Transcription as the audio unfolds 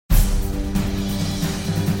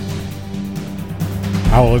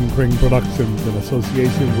Alan Kring Productions, in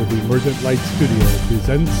association with the Emergent Light Studio,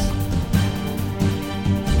 presents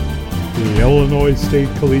the Illinois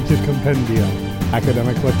State Collegiate Compendium,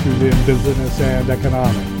 Academic Lectures in Business and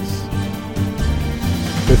Economics.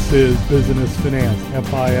 This is Business Finance,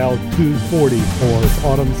 FIL 240 for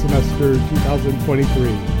autumn semester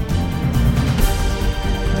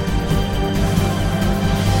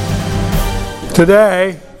 2023.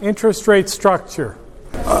 Today, interest rate structure.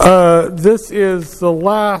 This is the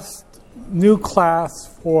last new class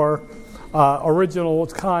for original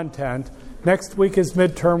content. Next week is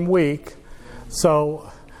midterm week,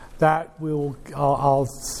 so that I'll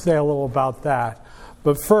say a little about that.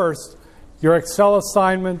 But first, your Excel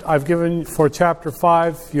assignment I've given for Chapter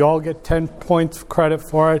 5. You all get 10 points credit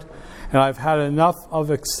for it, and I've had enough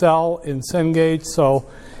of Excel in Cengage, so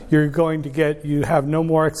you have no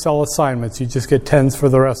more Excel assignments. You just get 10s for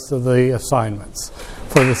the rest of the assignments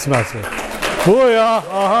for the semester. Oh yeah,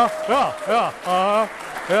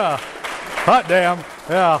 hot damn,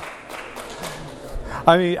 yeah.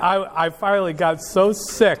 I mean, I finally got so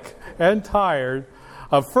sick and tired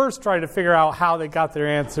of first trying to figure out how they got their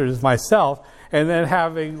answers myself, and then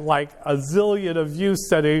having like a zillion of you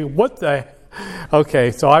studying what the.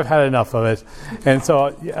 Okay, so I've had enough of it, and so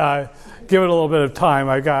give it a little bit of time.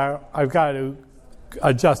 I've got to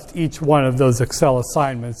adjust each one of those Excel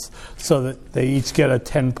assignments so that they each get a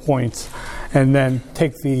 10 points, and then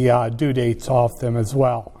take the due dates off them as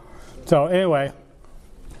well. So anyway,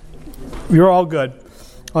 you're all good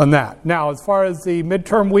on that. Now, as far as the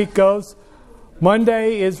midterm week goes,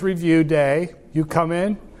 Monday is review day. You come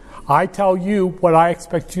in, I tell you what I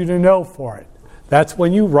expect you to know for it. That's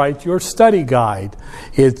when you write your study guide.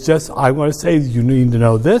 It's just, I'm going to say you need to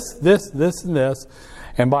know this, this, this, and this.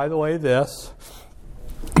 And by the way, this.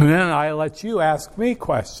 And then I let you ask me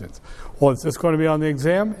questions. Well, is this going to be on the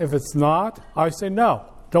exam? If it's not, I say no.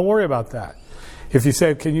 Don't worry about that. If you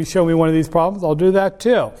say, can you show me one of these problems? I'll do that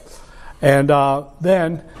too. And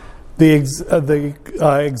then the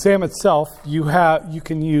exam itself, you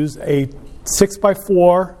can use a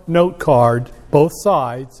 6x4 note card, both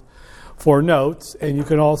sides, for notes, and you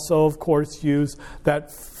can also, of course, use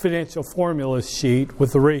that financial formula sheet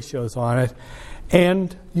with the ratios on it,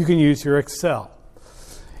 and you can use your Excel.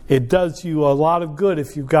 It does you a lot of good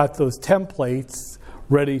if you've got those templates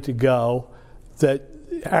ready to go that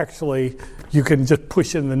actually you can just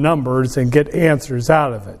push in the numbers and get answers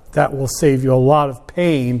out of it. That will save you a lot of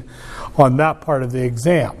pain on that part of the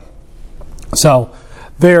exam. So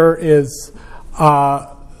there is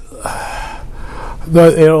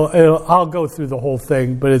I'll go through the whole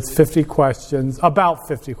thing, but it's 50 questions, about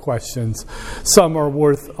 50 questions. Some are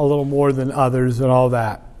worth a little more than others and all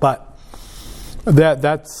that. But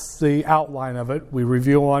that's the outline of it. We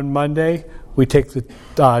review on Monday. We take the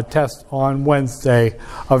test on Wednesday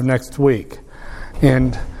of next week.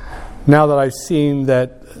 And now that I've seen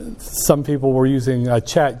that some people were using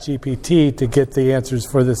ChatGPT to get the answers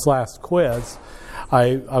for this last quiz,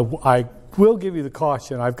 I will give you the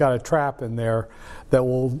caution. I've got a trap in there that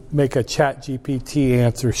will make a ChatGPT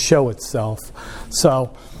answer show itself.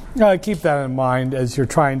 So keep that in mind as you're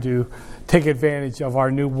trying to take advantage of our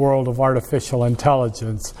new world of artificial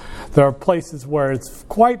intelligence. There are places where it's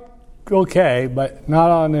quite okay, but not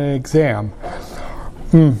on an exam.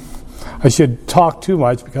 I should talk too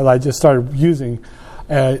much because I just started using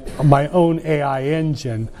my own AI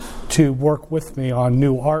engine to work with me on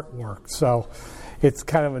new artwork. So it's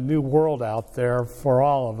kind of a new world out there for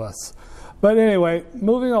all of us. But anyway,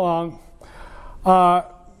 moving along.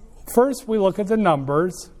 First, we look at the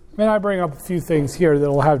numbers. And I bring up a few things here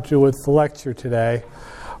that will have to do with the lecture today.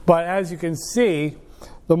 But as you can see,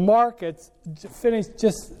 the markets finished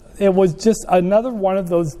it was just another one of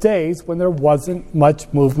those days when there wasn't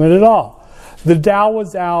much movement at all. The Dow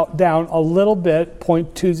was down a little bit,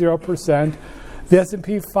 0.20%. The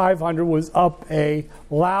S&P 500 was up a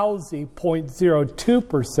lousy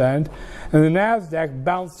 0.02%, and the NASDAQ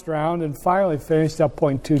bounced around and finally finished up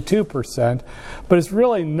 0.22%, but it's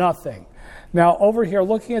really nothing. Now, over here,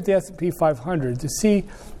 looking at the S&P 500, to see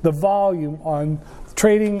the volume on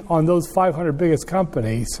trading on those 500 biggest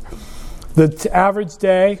companies, the average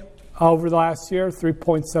day over the last year,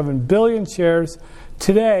 3.7 billion shares.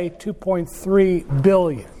 Today, 2.3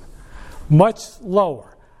 billion. Much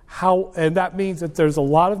lower. And that means that there's a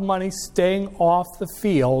lot of money staying off the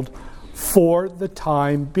field for the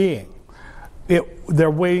time being.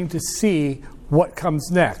 They're waiting to see what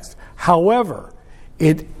comes next. However,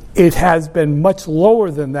 it has been much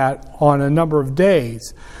lower than that on a number of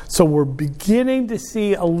days. So we're beginning to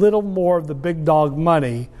see a little more of the big dog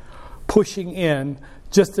money pushing in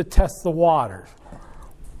just to test the waters.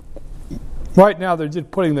 right now they're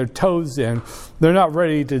just putting their toes in. They're not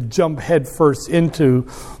ready to jump headfirst into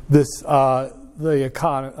this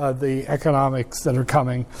the economics that are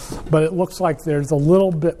coming, but it looks like there's a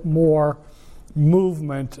little bit more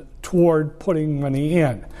movement toward putting money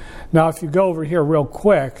in. Now, if you go over here real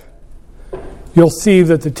quick, you'll see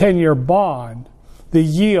that the 10-year bond, the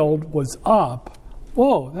yield was up.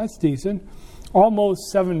 Whoa, that's decent. Almost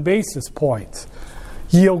 7 basis points.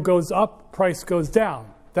 Yield goes up, price goes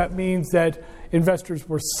down. That means that investors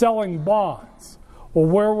were selling bonds. Well,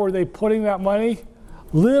 where were they putting that money?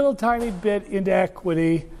 Little tiny bit into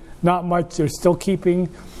equity, not much. They're still keeping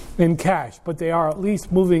in cash, but they are at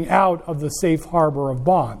least moving out of the safe harbor of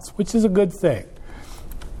bonds, which is a good thing.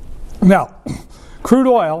 Now, crude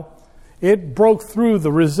oil, it broke through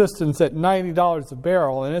the resistance at $90 a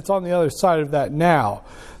barrel, and it's on the other side of that now.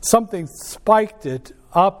 Something spiked it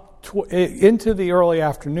up into the early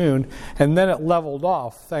afternoon, and then it leveled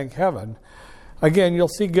off, thank heaven. Again, you'll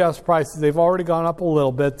see gas prices, they've already gone up a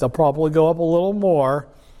little bit. They'll probably go up a little more,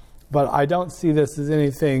 but I don't see this as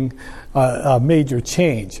anything a major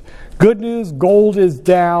change. Good news, gold is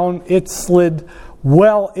down. It slid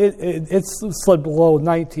it slid below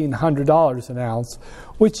 $1,900 an ounce,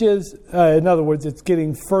 which is, in other words, it's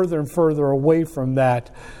getting further and further away from that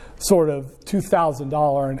sort of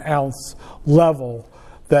 $2,000 an ounce level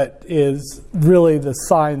that is really the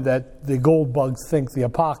sign that the gold bugs think the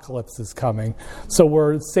apocalypse is coming. So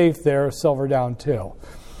we're safe there, silver down too.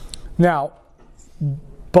 Now,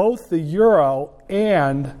 both the euro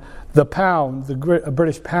and the pound, the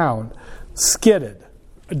British pound, skidded,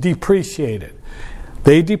 depreciated.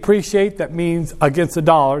 They depreciate, that means against the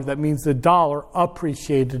dollar, that means the dollar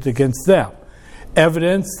appreciated against them.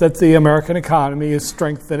 Evidence that the American economy is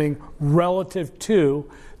strengthening relative to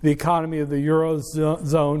the economy of the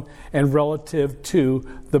Eurozone and relative to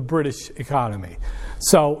the British economy.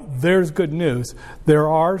 So there's good news. There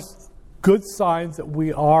are good signs that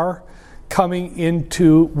we are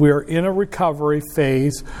we're in a recovery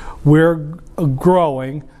phase. We're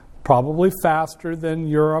growing, probably faster than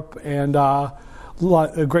Europe and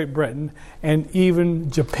Great Britain, and even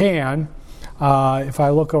Japan. If I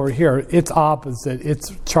look over here, it's opposite.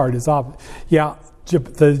 Its chart is opposite. Yeah,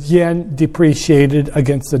 the yen depreciated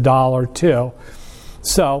against the dollar too.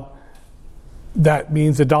 So that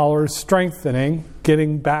means the dollar is strengthening,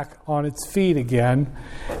 getting back on its feet again.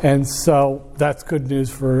 And so that's good news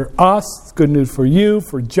for us, it's good news for you,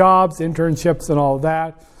 for jobs, internships, and all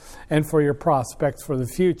that, and for your prospects for the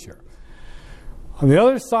future. On the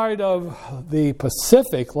other side of the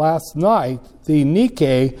Pacific last night, the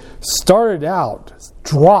Nikkei started out,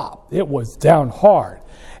 dropped. It was down hard.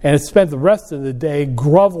 And it spent the rest of the day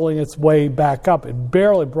groveling its way back up. It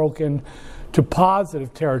barely broke into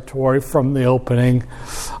positive territory from the opening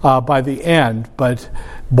by the end. But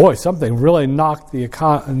boy, something really knocked the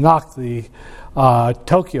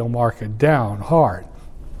Tokyo market down hard.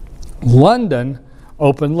 London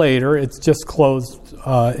opened later. It's just closed.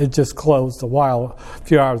 It just closed a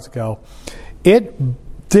few hours ago.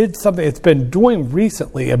 It did something it's been doing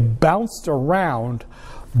recently. It bounced around,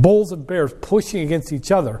 bulls and bears pushing against each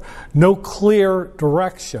other. No clear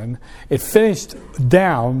direction. It finished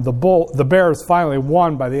down. The bears finally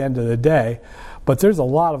won by the end of the day. But there's a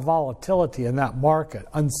lot of volatility in that market,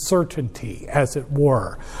 uncertainty, as it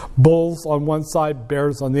were. Bulls on one side,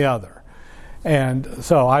 bears on the other. And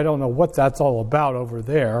so I don't know what that's all about over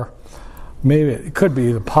there. Maybe it could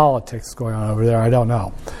be the politics going on over there. I don't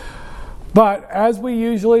know. But as we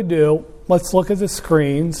usually do, let's look at the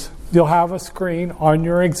screens. You'll have a screen on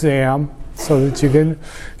your exam so that you can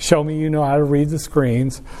show me you know how to read the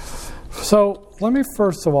screens. So let me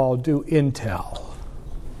first of all do Intel.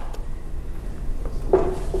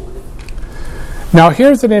 Now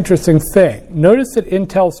here's an interesting thing. Notice that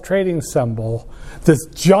Intel's trading symbol, this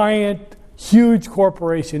giant, huge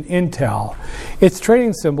corporation Intel, its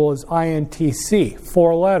trading symbol is INTC,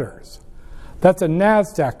 4 letters. That's a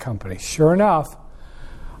NASDAQ company. Sure enough,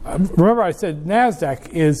 remember I said NASDAQ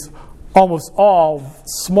is almost all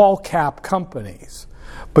small cap companies.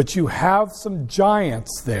 But you have some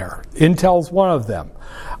giants there. Intel's one of them.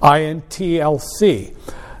 INTLC.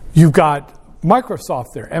 You've got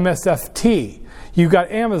Microsoft there, MSFT. You've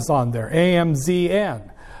got Amazon there, AMZN.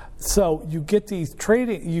 So you get these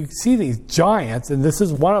you see these giants, and this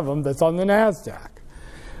is one of them that's on the NASDAQ.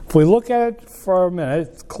 If we look at it for a minute,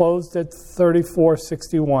 it's closed at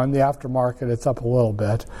 34.61. The aftermarket, it's up a little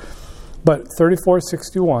bit. But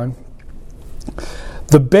 34.61.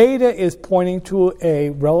 The beta is pointing to a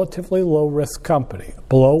relatively low-risk company,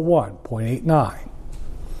 below 1, 0.89.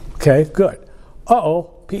 Okay, good. Uh-oh,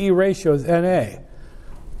 PE ratio is NA.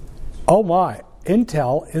 Oh my,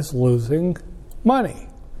 Intel is losing money.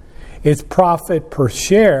 Its profit per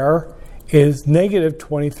share is negative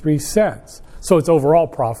 23 cents. So its overall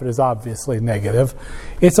profit is obviously negative.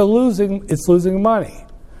 It's losing money.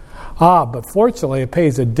 But fortunately, it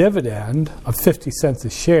pays a dividend of 50 cents a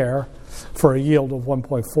share for a yield of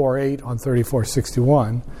 1.48 on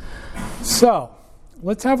 3461. So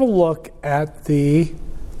let's have a look at the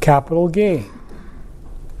capital gain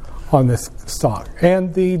on this stock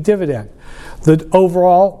and the dividend. The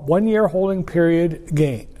overall 1 year holding period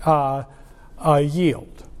gain,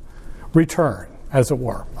 yield, return, as it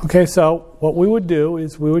were. Okay, so what we would do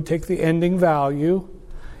is we would take the ending value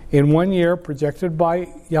in 1 year projected by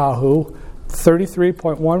Yahoo,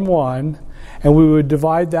 33.11, and we would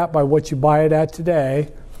divide that by what you buy it at today,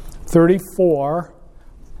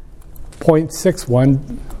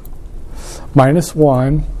 34.61 minus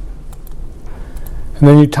 1, and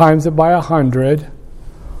then you times it by 100.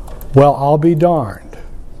 Well, I'll be darned.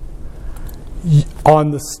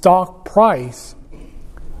 On the stock price,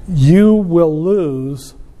 you will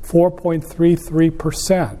lose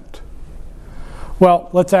 4.33%. Well,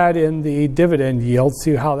 let's add in the dividend yield,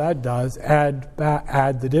 see how that does. Add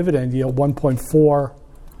the dividend yield,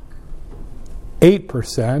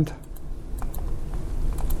 1.48%.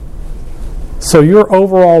 So your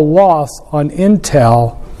overall loss on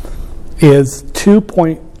Intel is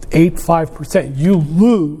 2.85%. You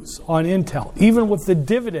lose on Intel. Even with the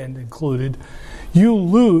dividend included, you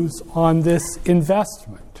lose on this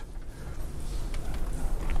investment.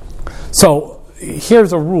 So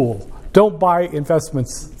here's a rule. Don't buy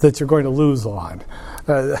investments that you're going to lose on.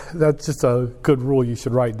 That's just a good rule you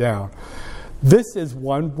should write down. This is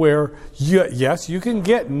one where, yes, you can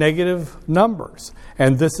get negative numbers,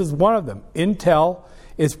 and this is one of them. Intel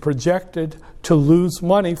is projected to lose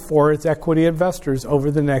money for its equity investors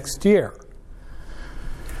over the next year.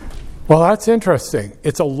 Well, that's interesting.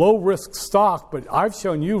 It's a low-risk stock, but I've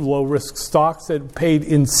shown you low-risk stocks that paid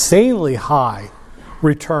insanely high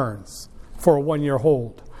returns for a 1 year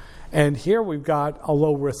hold. And here we've got a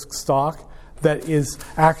low-risk stock that is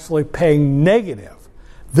actually paying negative.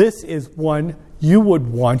 This is one you would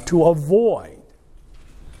want to avoid.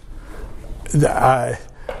 I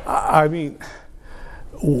mean,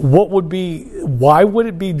 why would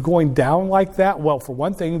it be going down like that? Well, for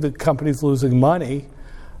one thing, the company's losing money,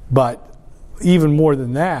 but even more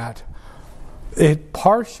than that, it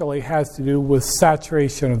partially has to do with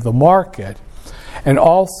saturation of the market and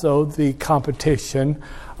also the competition.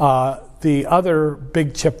 The other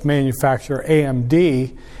big chip manufacturer,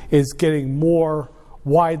 AMD, is getting more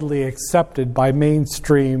widely accepted by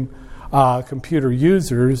mainstream computer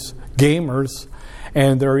users, gamers,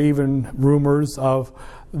 and there are even rumors of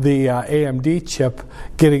the AMD chip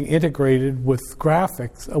getting integrated with the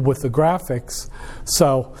graphics.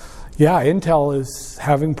 So, yeah, Intel is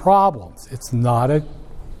having problems. It's not a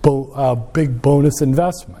big bonus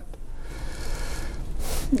investment.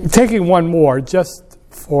 Taking one more, just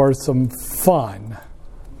for some fun.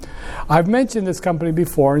 I've mentioned this company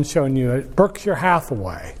before and shown you it, Berkshire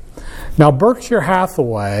Hathaway. Now, Berkshire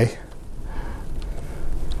Hathaway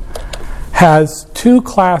has two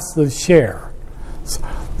classes of shares,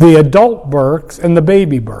 the adult Berks and the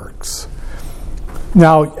baby Berks.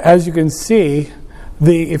 Now, as you can see,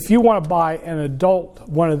 if you want to buy an adult,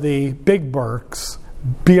 one of the big Berks,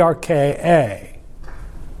 BRKA,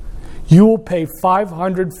 you will pay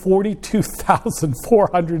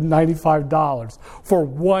 $542,495 for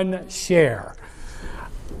one share.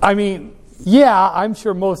 I mean, yeah, I'm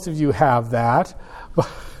sure most of you have that.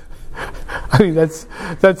 I mean, that's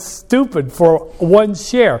stupid for one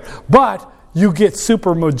share. But you get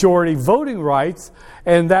supermajority voting rights,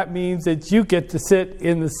 and that means that you get to sit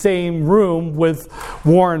in the same room with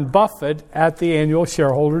Warren Buffett at the annual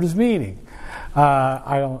shareholders meeting.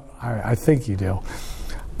 I think you do.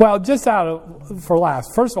 Well, just for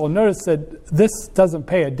laughs, first of all, notice that this doesn't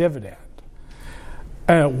pay a dividend.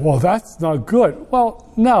 And, well, that's not good.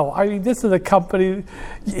 Well, no. I mean, this is a company,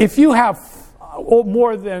 if you have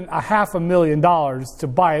more than $500,000 to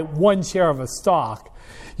buy one share of a stock,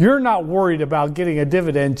 you're not worried about getting a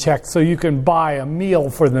dividend check so you can buy a meal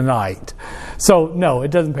for the night. So, no, it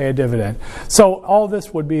doesn't pay a dividend. So all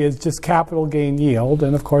this would be is just capital gain yield.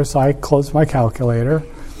 And, of course, I closed my calculator.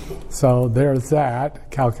 So there's that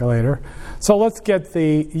calculator. So let's get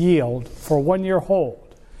the yield for 1 year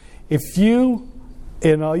hold. If you,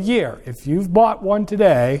 in a year, if you've bought one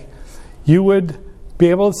today, you would be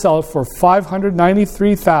able to sell it for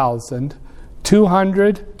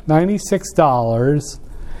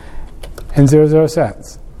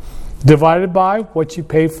 $593,296.00. Divided by what you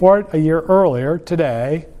paid for it a year earlier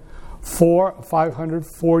today,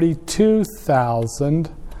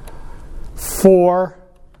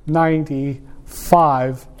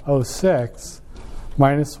 542,495.06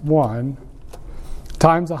 minus 1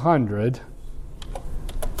 times 100.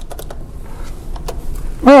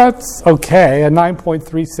 Well, that's okay, a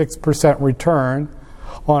 9.36% return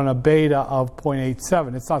on a beta of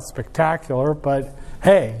 0.87. It's not spectacular, but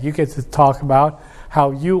hey, you get to talk about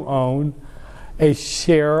how you own a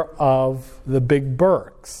share of the big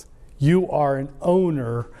Berks. You are an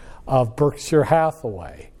owner of Berkshire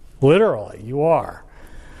Hathaway. Literally, you are.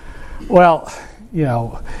 Well, you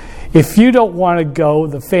know, if you don't want to go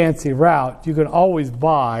the fancy route, you can always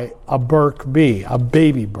buy a Berk B, a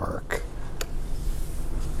baby Berk.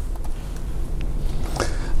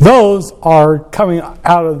 Those are coming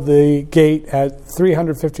out of the gate at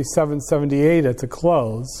 357.78 at the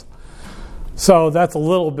close. So that's a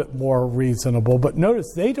little bit more reasonable. But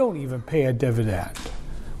notice they don't even pay a dividend,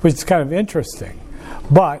 which is kind of interesting.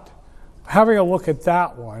 But having a look at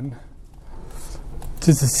that one,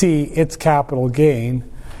 just to see its capital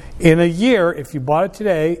gain, in a year, if you bought it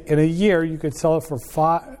today, in a year you could sell it for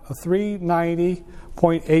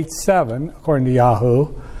 $390.87, according to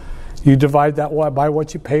Yahoo. You divide that by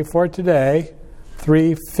what you pay for it today,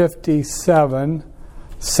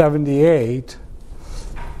 $357.78.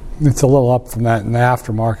 It's a little up from that in the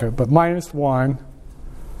aftermarket, but minus 1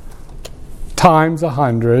 times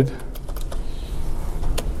 100,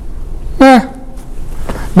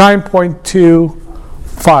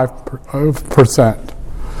 9.25%.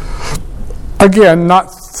 Again,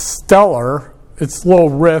 not stellar. It's low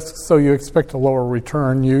risk, so you expect a lower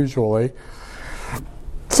return usually.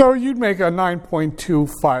 So you'd make a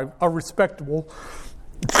 9.25, a respectable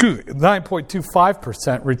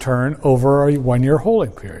 9.25% return over a 1-year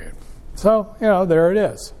holding period. So, you know, there it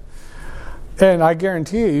is. And I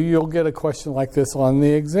guarantee you'll get a question like this on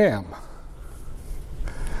the exam.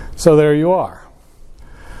 So there you are.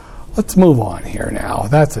 Let's move on here now.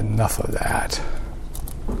 That's enough of that.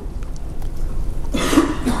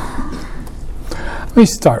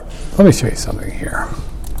 Let me show you something here.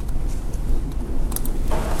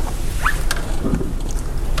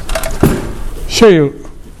 Show you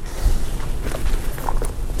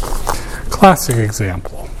a classic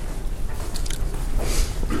example.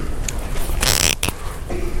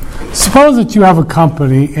 Suppose that you have a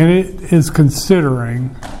company and it is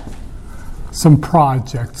considering some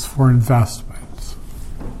projects for investments.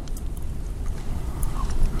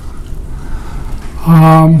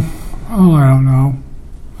 I don't know.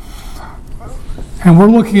 And we're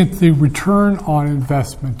looking at the return on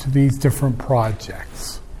investment to these different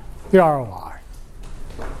projects, the ROI.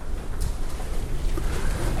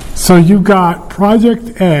 So you've got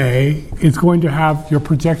project A is going to have, you're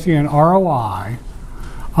projecting an ROI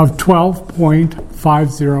of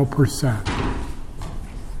 12.50%.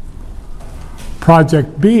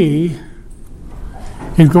 Project B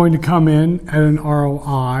is going to come in at an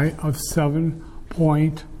ROI of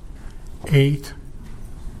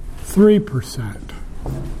 7.83%.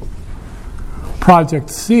 Project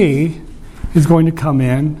C is going to come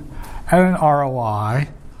in at an ROI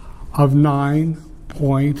of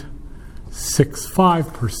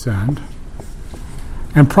 9.65%.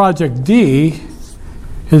 And Project D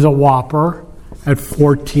is a whopper at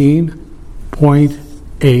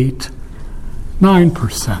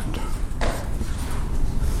 14.89%.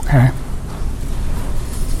 Okay.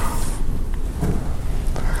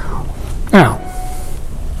 Now,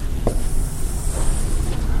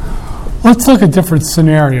 let's look at different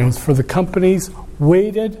scenarios for the company's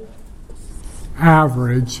weighted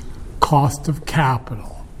average cost of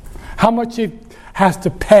capital. How much it has to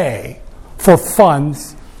pay for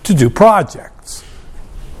funds to do projects.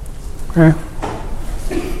 Okay.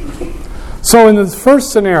 So in the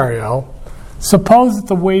first scenario, suppose that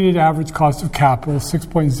the weighted average cost of capital is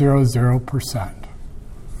 6.00%.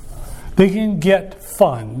 They can get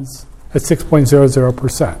funds at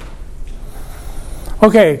 6.00%.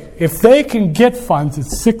 Okay, if they can get funds at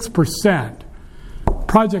 6%,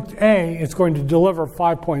 Project A is going to deliver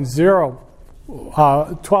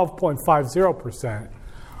 12.50%.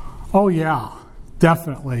 Oh yeah,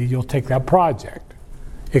 definitely you'll take that project.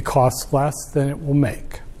 It costs less than it will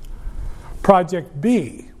make. Project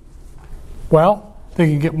B, well, they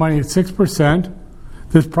can get money at 6%.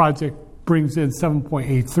 This project brings in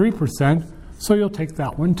 7.83%, so you'll take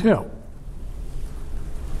that one too.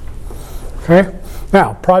 Okay?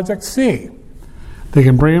 Now, Project C, they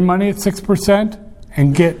can bring in money at 6%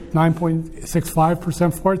 and get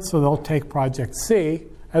 9.65% for it, so they'll take Project C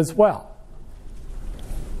as well.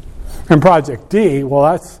 And Project D, well,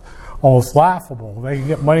 that's almost laughable. They can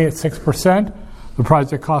get money at 6%, The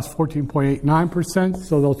project costs 14.89%,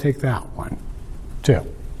 so they'll take that one too.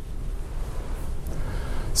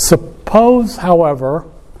 Suppose, however,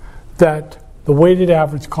 that the weighted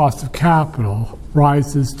average cost of capital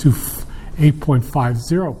rises to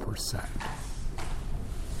 8.50%.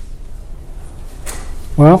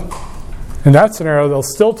 Well, in that scenario, they'll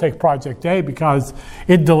still take Project A because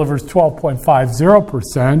it delivers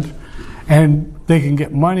 12.50%, and they can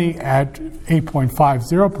get money at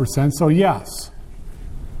 8.50%, so yes.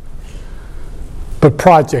 But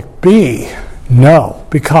Project B, no,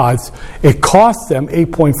 because it costs them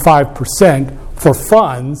 8.5% for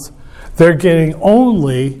funds. They're getting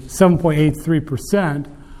only 7.83%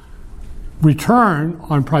 return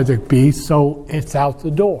on Project B, so it's out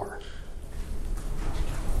the door.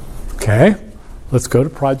 Okay, let's go to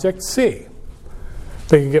Project C.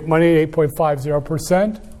 They can get money at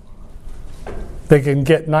 8.50%. They can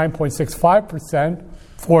get 9.65%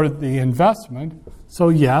 for the investment, so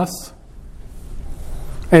yes.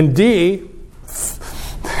 And D,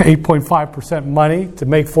 8.5% money to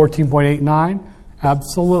make 14.89,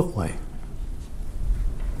 absolutely.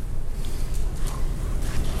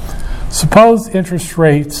 Suppose interest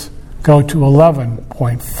rates go to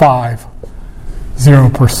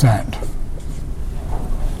 11.50%.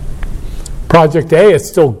 Project A is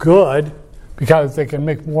still good because they can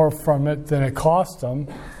make more from it than it cost them.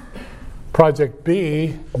 Project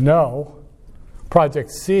B, no.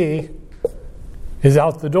 Project C is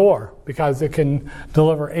out the door because it can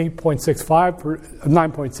deliver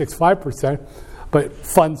 9.65%, but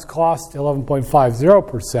funds cost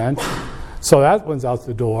 11.50%, so that one's out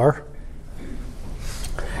the door.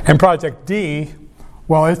 And Project D,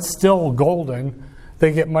 well, it's still golden.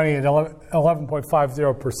 They get money at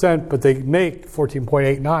 11.50%, but they make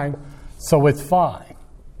 14.89, so it's fine.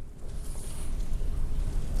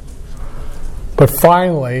 But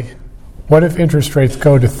finally, what if interest rates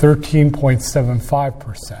go to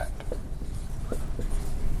 13.75%?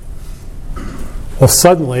 Well,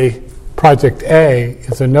 suddenly, Project A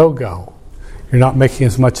is a no-go. You're not making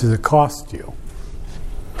as much as it cost you.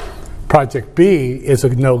 Project B is a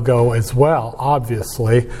no-go as well,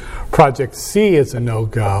 obviously. Project C is a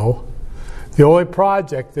no-go. The only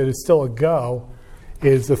project that is still a go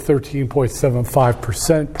is the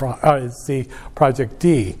 13.75%, is the Project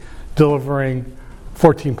D, delivering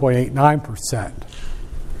 14.89%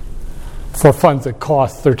 for funds that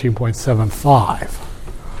cost 13.75.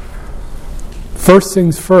 First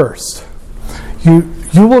things first, you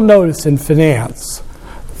will notice in finance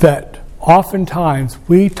that oftentimes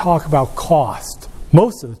we talk about cost.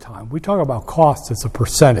 Most of the time, we talk about cost as a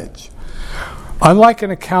percentage. Unlike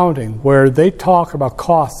in accounting, where they talk about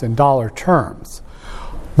cost in dollar terms,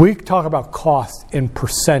 we talk about cost in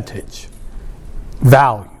percentage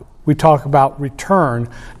value. We talk about return,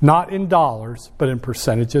 not in dollars, but in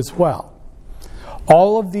percentage as well.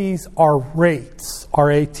 All of these are rates,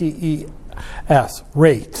 R-A-T-E-S,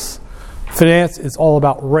 rates. Finance is all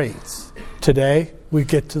about rates. Today, we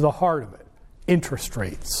get to the heart of it, interest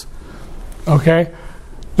rates. Okay?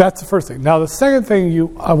 That's the first thing. Now, the second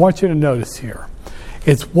thing I want you to notice here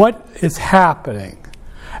is what is happening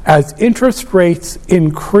as interest rates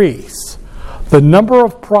increase. The number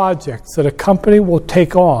of projects that a company will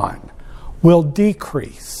take on will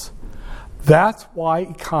decrease. That's why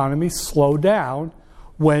economies slow down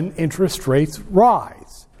when interest rates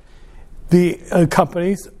rise. The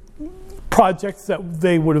companies' projects that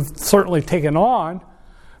they would have certainly taken on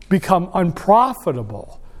become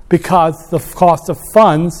unprofitable because the cost of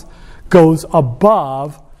funds goes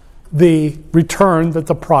above the return that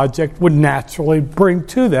the project would naturally bring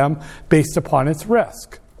to them based upon its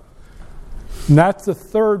risk. And that's the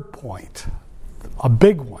third point, a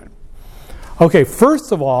big one. Okay,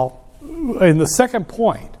 first of all, in the second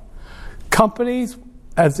point, companies,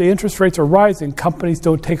 as the interest rates are rising, companies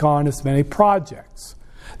don't take on as many projects.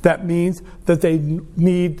 That means that they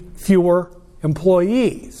need fewer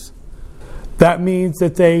employees. That means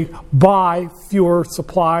that they buy fewer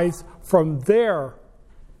supplies from their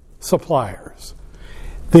suppliers.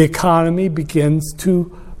 The economy begins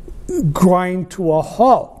to grind to a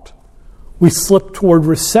halt. We slip toward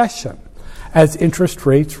recession as interest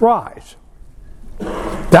rates rise.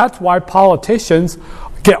 That's why politicians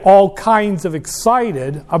get all kinds of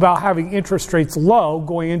excited about having interest rates low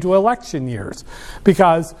going into election years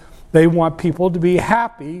because they want people to be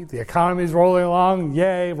happy. The economy's rolling along,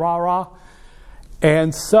 yay, rah-rah.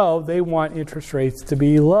 And so they want interest rates to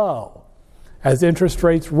be low. As interest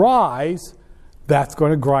rates rise, that's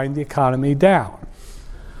going to grind the economy down.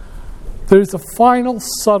 There's a final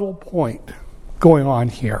subtle point going on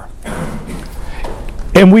here.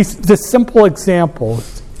 And this simple example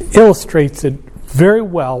illustrates it very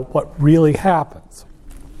well what really happens.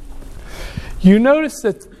 You notice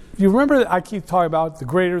that, you remember that I keep talking about the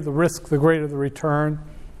greater the risk, the greater the return?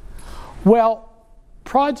 Well,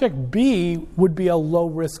 Project B would be a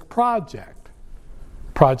low-risk project.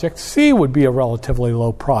 Project C would be a relatively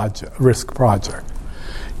low-risk project.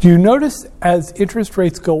 You notice as interest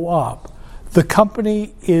rates go up, the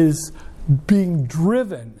company is being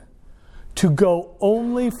driven to go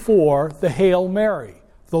only for the Hail Mary,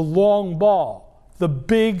 the long ball, the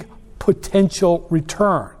big potential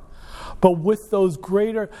return. But with those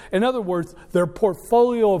greater, in other words, their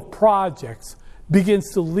portfolio of projects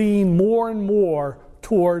begins to lean more and more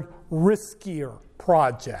toward riskier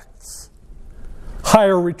projects,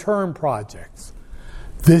 higher return projects.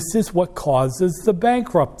 This is what causes the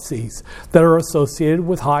bankruptcies that are associated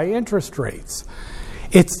with high interest rates.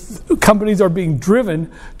 Companies are being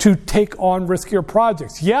driven to take on riskier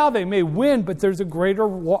projects. Yeah, they may win, but there's a greater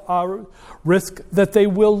risk that they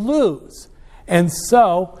will lose. And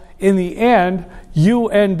so, in the end, you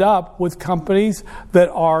end up with companies that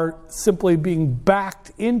are simply being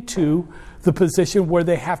backed into the position where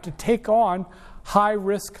they have to take on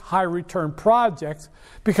high-risk, high-return projects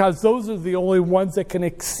because those are the only ones that can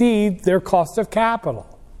exceed their cost of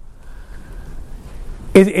capital.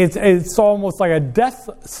 It's almost like a death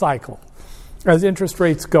cycle. As interest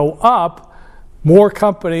rates go up, more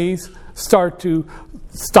companies start to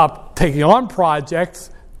stop taking on projects,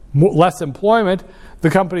 less employment.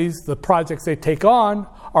 The projects they take on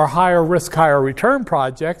are higher risk, higher return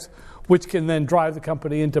projects, which can then drive the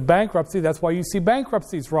company into bankruptcy. That's why you see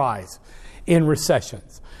bankruptcies rise in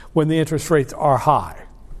recessions when the interest rates are high.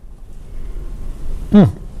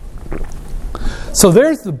 So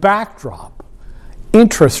there's the backdrop.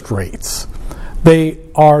 Interest rates. They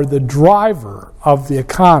are the driver of the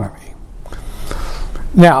economy.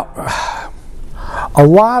 Now, a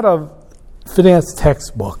lot of finance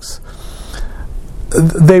textbooks,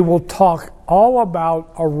 they will talk all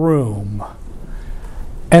about a room,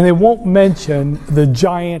 and they won't mention the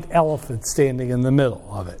giant elephant standing in the middle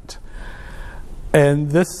of it.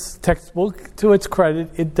 And this textbook, to its credit,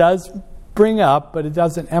 it does bring up, but it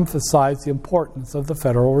doesn't emphasize the importance of the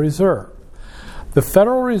Federal Reserve. The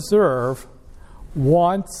Federal Reserve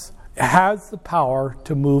has the power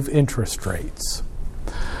to move interest rates.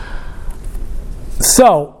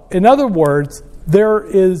 So, in other words, there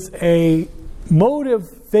is a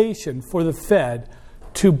motivation for the Fed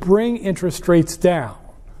to bring interest rates down,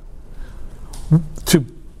 to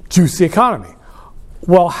juice the economy.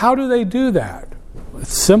 Well, how do they do that?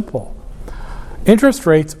 It's simple. Interest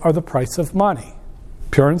rates are the price of money,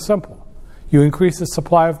 pure and simple. You increase the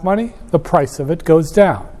supply of money, the price of it goes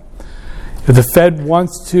down. If the Fed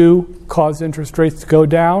wants to cause interest rates to go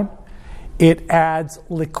down, it adds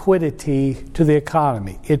liquidity to the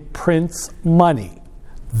economy. It prints money.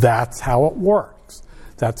 That's how it works.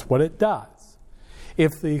 That's what it does.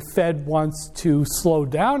 If the Fed wants to slow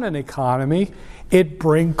down an economy, it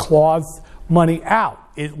claws money out.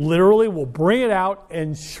 It literally will bring it out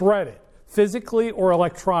and shred it, physically or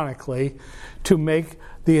electronically, to make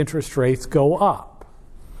the interest rates go up.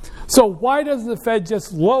 So why doesn't the Fed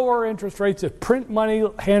just lower interest rates and print money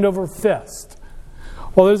hand over fist?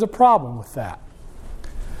 Well, there's a problem with that.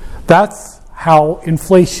 That's how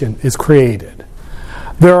inflation is created.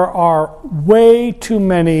 There are way too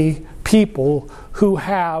many people who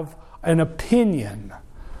have an opinion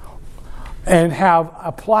and have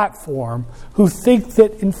a platform who think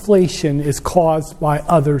that inflation is caused by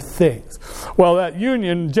other things. Well, that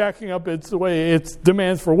union jacking up its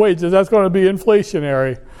demands for wages, that's going to be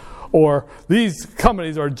inflationary. Or these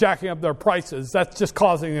companies are jacking up their prices, that's just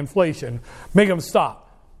causing inflation. Make them stop.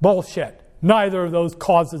 Bullshit. Neither of those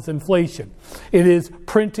causes inflation. It is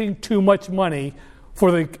printing too much money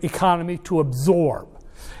for the economy to absorb.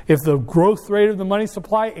 If the growth rate of the money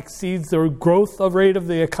supply exceeds the growth rate of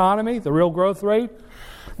the economy, the real growth rate,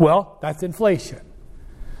 well, that's inflation.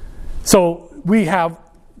 So we have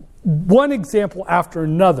one example after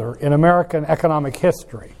another in American economic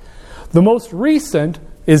history. The most recent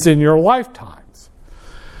is in your lifetimes.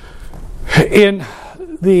 In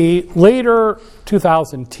the later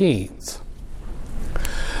 2010s,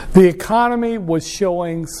 the economy was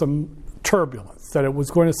showing some turbulence, that it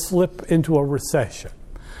was going to slip into a recession.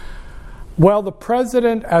 Well, the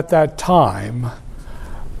president at that time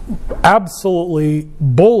absolutely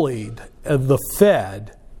bullied the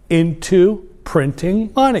Fed into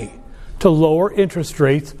printing money to lower interest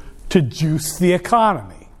rates to juice the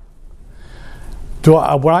economy.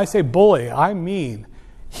 When I say bully, I mean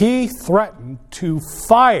he threatened to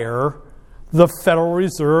fire the Federal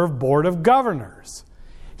Reserve Board of Governors.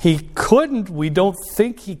 He couldn't, we don't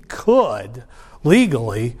think he could,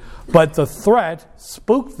 legally, but the threat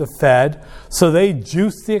spooked the Fed, so they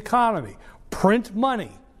juiced the economy. Print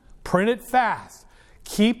money, print it fast,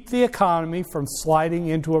 keep the economy from sliding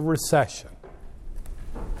into a recession.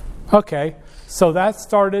 Okay, so that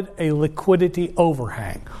started a liquidity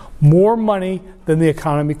overhang. More money than the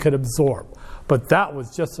economy could absorb. But that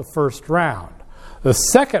was just the first round. The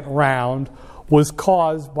second round was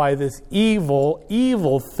caused by this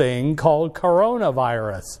evil thing called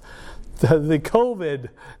coronavirus. The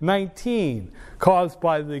COVID-19 caused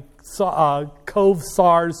by the SARS-2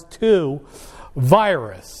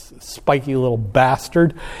 virus. Spiky little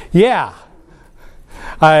bastard. Yeah.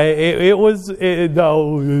 That was a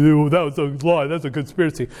lie. That's a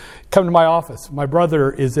conspiracy. Come to my office. My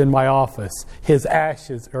brother is in my office. His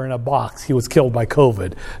ashes are in a box. He was killed by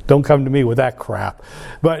COVID. Don't come to me with that crap.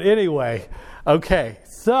 But anyway, okay.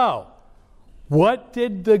 So, what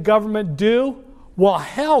did the government do? Well,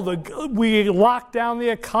 hell, we locked down the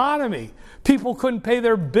economy. People couldn't pay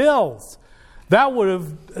their bills. That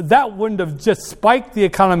wouldn't have just spiked the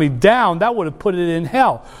economy down. That would have put it in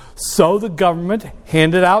hell. So the government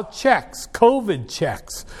handed out checks, COVID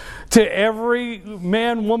checks, to every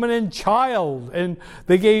man, woman, and child. And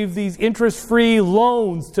they gave these interest-free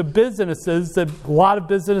loans to businesses that a lot of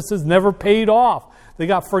businesses never paid off. They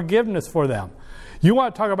got forgiveness for them. You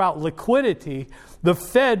want to talk about liquidity? The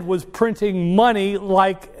Fed was printing money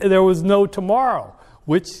like there was no tomorrow,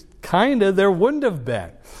 which kind of there wouldn't have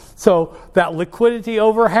been. So that liquidity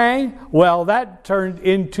overhang, well, that turned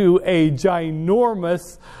into a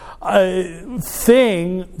ginormous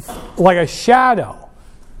thing like a shadow.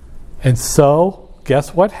 And so,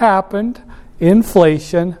 guess what happened?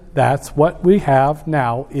 Inflation, that's what we have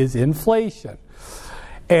now, is inflation.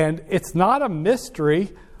 And it's not a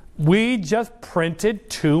mystery. We just printed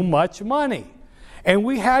too much money. And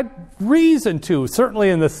we had reason to.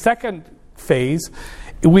 Certainly in the second phase,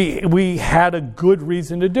 we had a good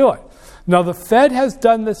reason to do it. Now, the Fed has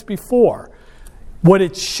done this before. What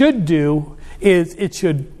it should do is it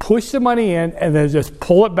should push the money in and then just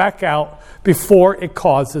pull it back out before it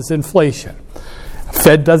causes inflation.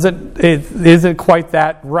 Fed isn't quite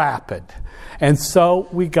that rapid. And so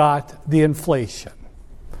we got the inflation.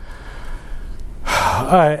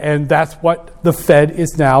 And that's what the Fed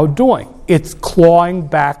is now doing. It's clawing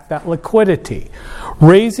back that liquidity.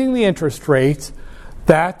 Raising the interest rates,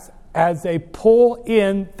 that's as they pull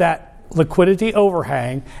in that liquidity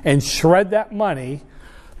overhang and shred that money,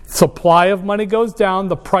 supply of money goes down,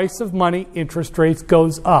 the price of money, interest rates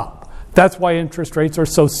goes up. That's why interest rates are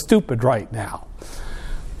so stupid right now.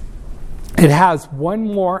 It has one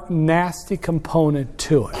more nasty component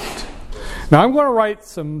to it. Now I'm going to write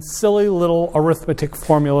some silly little arithmetic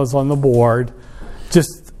formulas on the board,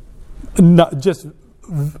 just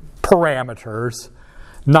parameters,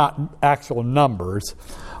 not actual numbers.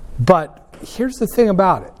 But here's the thing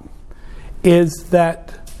about it, is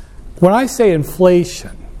that when I say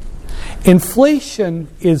inflation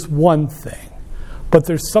is one thing, but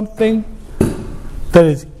there's something that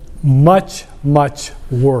is much, much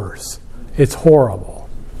worse. It's horrible.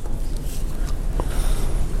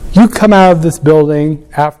 You come out of this building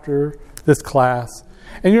after this class,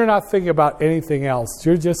 and you're not thinking about anything else.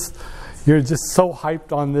 You're just so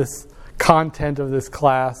hyped on this content of this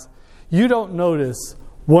class. You don't notice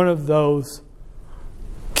one of those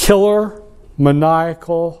killer,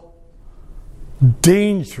 maniacal,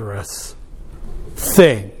 dangerous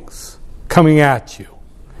things coming at you.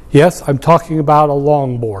 Yes, I'm talking about a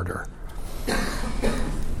longboarder.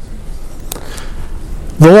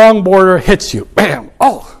 The longboarder hits you. Bam!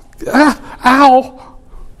 Oh! Ow!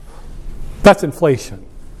 That's inflation.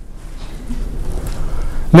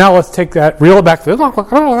 Now let's take that, reel it back,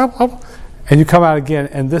 and you come out again,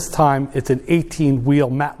 and this time it's an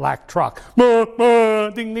 18-wheel Matlack truck.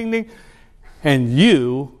 Ding, ding, ding. And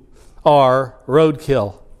you are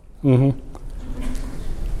roadkill.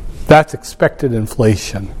 That's expected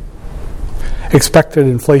inflation. Expected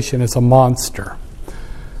inflation is a monster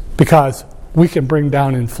because we can bring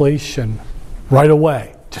down inflation right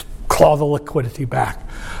away. Just claw the liquidity back.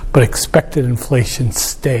 But expected inflation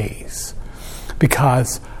stays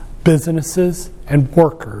because businesses and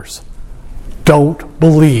workers don't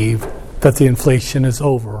believe that the inflation is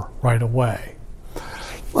over right away.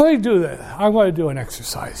 Let me do that. I'm going to do an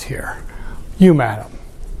exercise here. You, madam.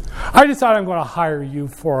 I decided I'm going to hire you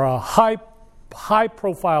for a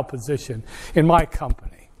high-profile position in my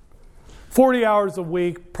company. 40 hours a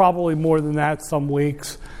week, probably more than that some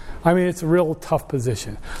weeks. I mean, it's a real tough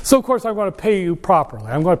position. So, of course, I'm going to pay you properly.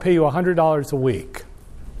 I'm going to pay you $100 a week.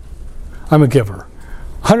 I'm a giver.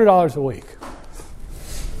 $100 a week.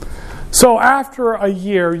 So after a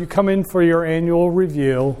year, you come in for your annual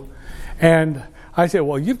review, and I say,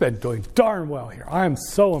 well, you've been doing darn well here. I am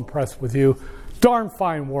so impressed with you. Darn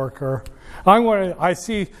fine worker. I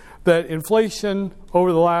see that inflation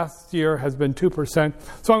over the last year has been 2%,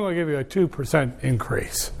 so I'm going to give you a 2%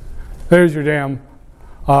 increase. There's your damn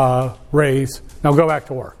raise. Now go back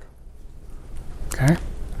to work. Okay?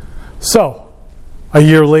 So, a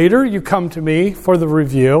year later, you come to me for the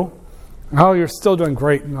review. Oh, you're still doing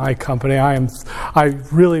great in my company. I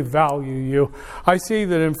really value you. I see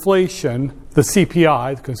that inflation, the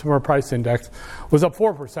CPI, the Consumer Price Index, was up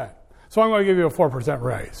 4%. So I'm going to give you a 4%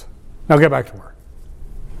 raise. Now get back to work.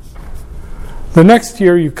 The next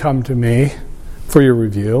year you come to me for your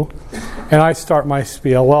review, and I start my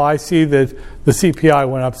spiel. Well, I see that the CPI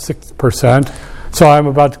went up 6%, so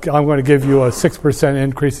I'm going to give you a 6%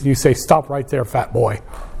 increase, and you say, stop right there, fat boy.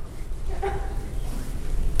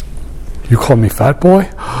 You call me fat boy?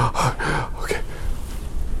 Okay.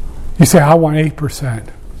 You say, I want 8%.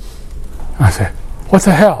 I say, what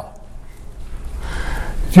the hell?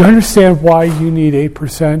 Do you understand why you need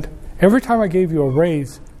 8%? Every time I gave you a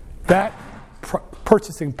raise, that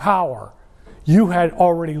purchasing power you had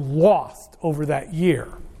already lost over that year.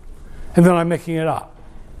 And then I'm making it up.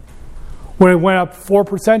 When it went up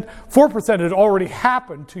 4%, 4% had already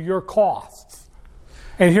happened to your costs.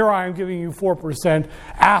 And here I am giving you 4%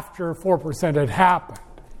 after 4% had happened.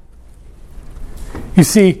 You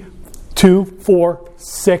see, 2, 4,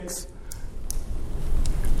 6.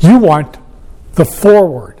 You want the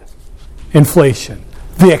forward inflation,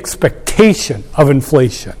 the expectation of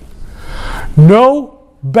inflation.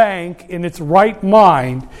 No bank in its right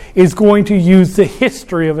mind is going to use the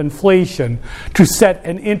history of inflation to set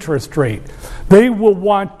an interest rate. They will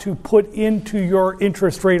want to put into your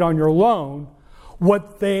interest rate on your loan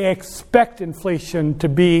what they expect inflation to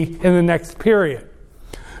be in the next period.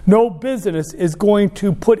 No business is going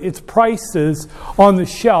to put its prices on the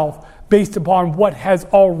shelf based upon what has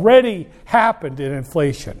already happened in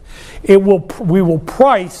inflation. We will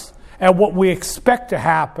price at what we expect to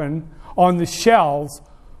happen on the shelves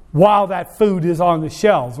while that food is on the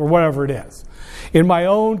shelves or whatever it is. In my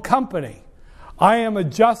own company, I am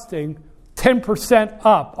adjusting 10%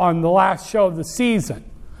 up on the last show of the season.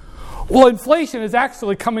 Well, inflation is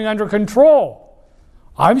actually coming under control.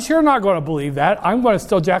 I'm sure not going to believe that. I'm going to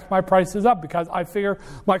still jack my prices up because I figure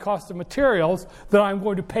my cost of materials that I'm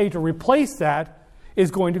going to pay to replace that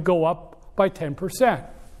is going to go up by 10%.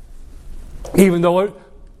 Even though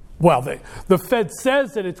the Fed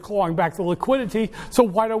says that it's clawing back the liquidity, so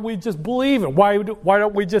why don't we just believe it? Why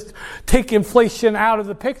don't we just take inflation out of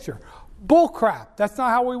the picture? Bull crap. That's not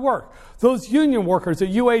how we work. Those union workers at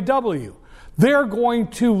UAW, they're going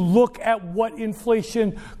to look at what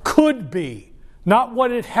inflation could be, not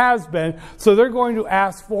what it has been. So they're going to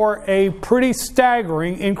ask for a pretty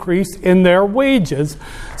staggering increase in their wages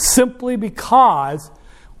simply because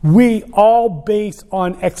we all base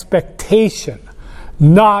on expectation,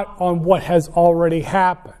 not on what has already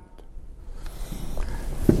happened.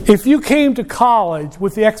 If you came to college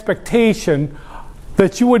with the expectation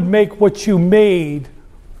that you would make what you made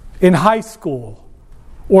in high school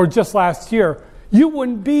or just last year, you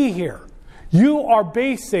wouldn't be here. You are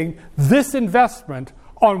basing this investment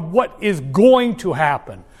on what is going to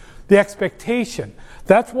happen, the expectation.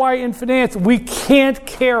 That's why in finance we can't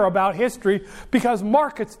care about history because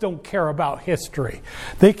markets don't care about history.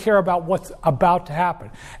 They care about what's about to happen.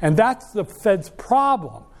 And that's the Fed's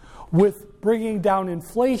problem with bringing down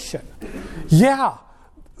inflation. Yeah,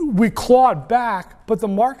 we clawed back, but the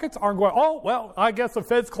markets aren't going, oh, well, I guess the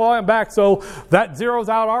Fed's clawing back, so that zeroes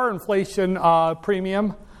out our inflation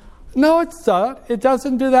premium. No, it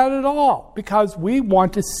doesn't do that at all because we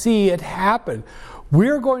want to see it happen.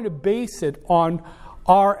 We're going to base it on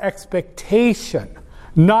our expectation,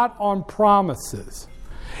 not on promises.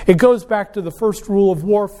 It goes back to the first rule of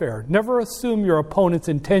warfare. Never assume your opponent's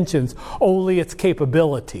intentions, only its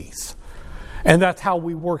capabilities. And that's how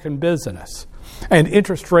we work in business. And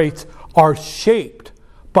interest rates are shaped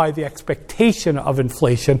by the expectation of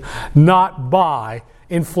inflation, not by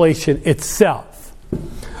inflation itself.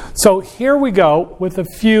 So here we go with a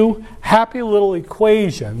few happy little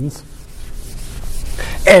equations.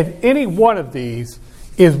 And any one of these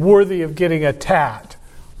is worthy of getting a tat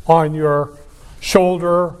on your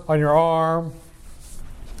shoulder, on your arm,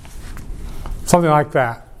 something like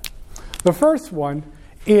that. The first one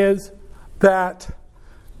is that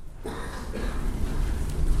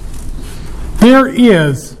there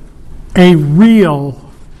is a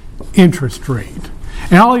real interest rate.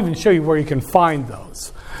 And I'll even show you where you can find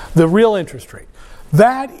those. The real interest rate.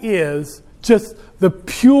 That is just the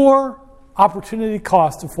pure opportunity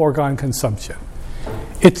cost of foregone consumption.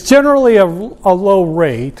 It's generally a low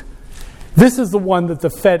rate. This is the one that the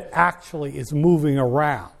Fed actually is moving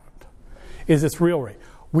around, is its real rate.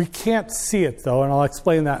 We can't see it, though, and I'll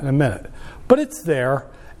explain that in a minute. But it's there.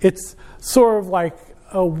 It's sort of like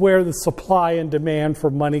where the supply and demand for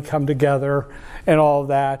money come together and all of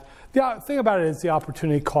that. The thing about it is the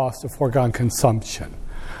opportunity cost of foregone consumption.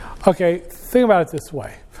 Okay, think about it this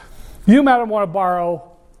way. You, madam, want to borrow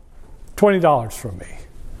 $20 from me.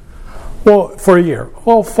 Well, for a year.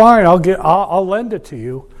 Well, fine, I'll lend it to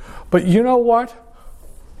you. But you know what?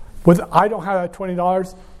 I don't have that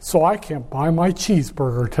 $20, so I can't buy my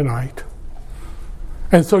cheeseburger tonight.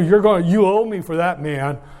 And so you owe me for that,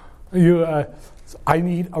 man. I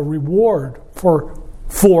need a reward for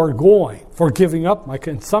giving up my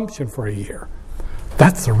consumption for a year.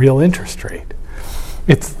 That's the real interest rate.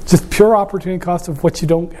 It's just pure opportunity cost of what you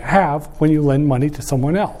don't have when you lend money to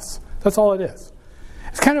someone else. That's all it is.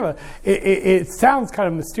 It's kind of it sounds kind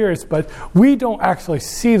of mysterious, but we don't actually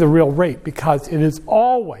see the real rate because it is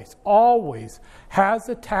always has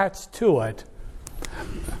attached to it.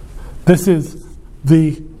 This is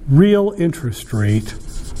the real interest rate,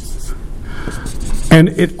 and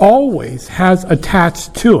it always has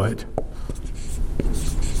attached to it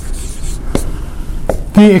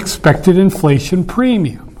the expected inflation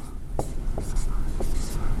premium.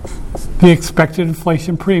 The expected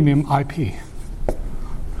inflation premium, IP.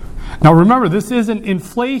 Now remember, this isn't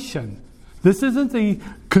inflation. This isn't the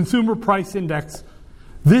consumer price index.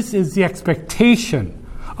 This is the expectation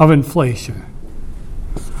of inflation.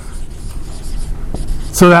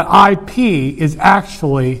 So that IP is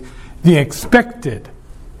actually the expected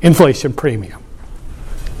inflation premium.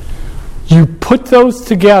 You put those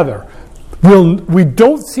together. We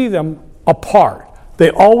don't see them apart. They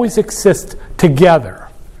always exist together.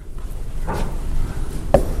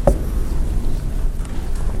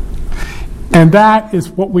 And that is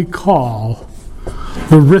what we call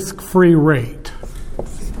the risk-free rate.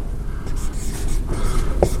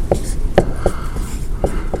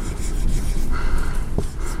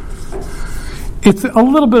 It's a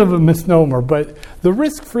little bit of a misnomer, but the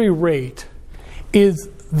risk-free rate is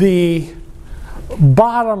the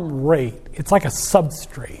bottom rate. It's like a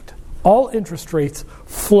substrate. All interest rates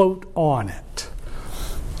float on it.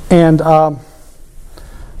 And you're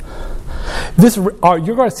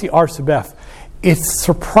going to see R sub F. It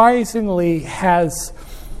surprisingly it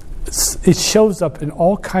shows up in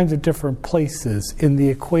all kinds of different places in the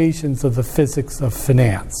equations of the physics of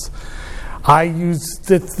finance. I used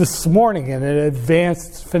it this morning in an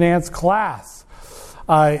advanced finance class.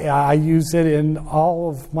 I use it in all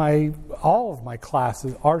of my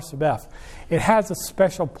classes, R sub F. It has a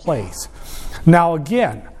special place. Now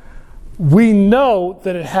again, we know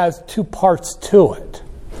that it has two parts to it,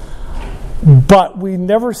 but we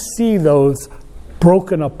never see those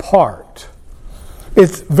broken apart.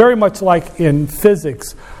 It's very much like in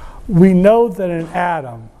physics. We know that an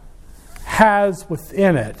atom has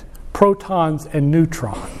within it protons and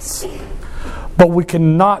neutrons, but we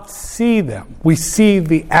cannot see them. We see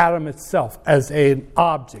the atom itself as an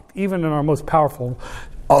object, even in our most powerful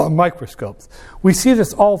microscopes. We see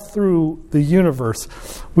this all through the universe.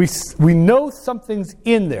 We know something's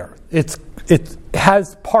in there. It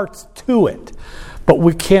has parts to it, but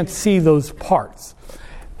we can't see those parts.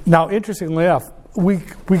 Now, interestingly enough, we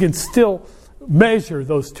can still measure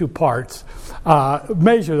those two parts,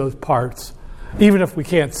 even if we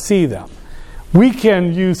can't see them. We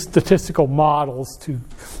can use statistical models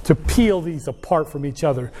to peel these apart from each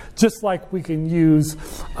other, just like we can use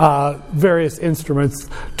various instruments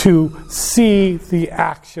to see the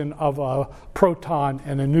action of a proton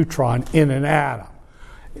and a neutron in an atom.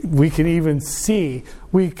 We can even see,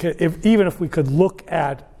 even if we could look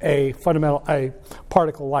at a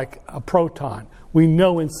particle like a proton, we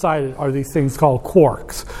know inside it are these things called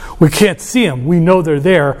quarks. We can't see them. We know they're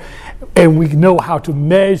there, and we know how to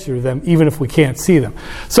measure them even if we can't see them.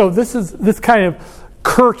 So this kind of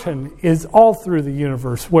curtain is all through the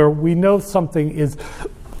universe where we know something is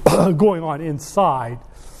going on inside,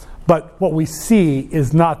 but what we see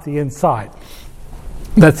is not the inside.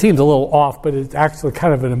 That seems a little off, but it's actually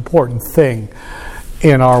kind of an important thing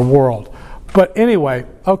in our world. But anyway,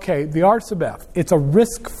 okay, the R sub F, it's a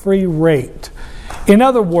risk-free rate. In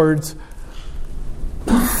other words,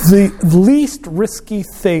 the least risky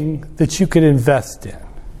thing that you could invest in,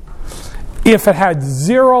 if it had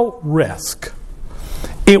zero risk,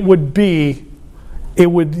 it would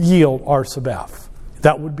yield R sub F.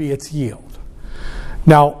 That would be its yield.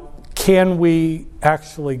 Now, can we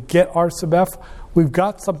actually get R sub F? We've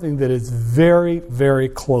got something that is very, very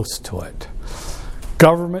close to it.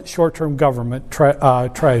 government, short-term government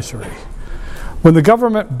treasury. When the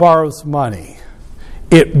government borrows money,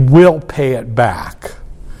 it will pay it back.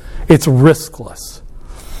 It's riskless.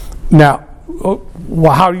 Now,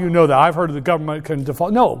 well, how do you know that? I've heard the government can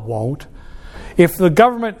default. No, it won't. If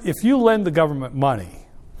you lend the government money,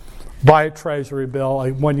 buy a treasury bill,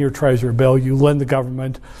 a one-year treasury bill, you lend the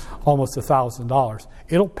government almost $1,000,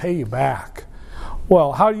 it'll pay you back.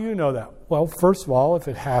 Well, how do you know that? Well, first of all, if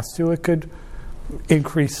it has to, it could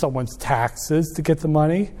increase someone's taxes to get the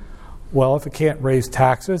money. Well, if it can't raise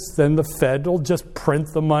taxes, then the Fed will just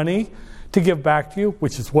print the money to give back to you,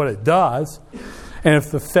 which is what it does. And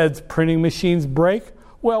if the Fed's printing machines break,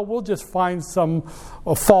 well, we'll just find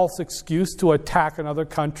a false excuse to attack another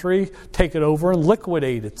country, take it over, and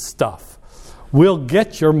liquidate its stuff. We'll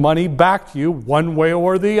get your money back to you one way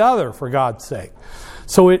or the other, for God's sake.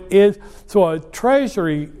 So a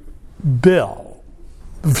treasury bill,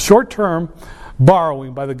 short-term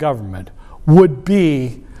borrowing by the government, would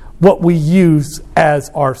be what we use as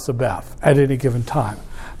our SBEF at any given time.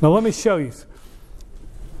 Now let me show you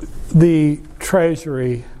the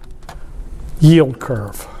Treasury yield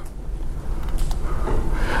curve.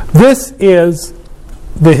 This is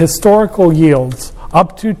the historical yields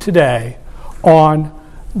up to today on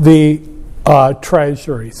the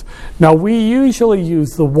treasuries. Now we usually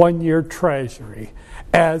use the one-year treasury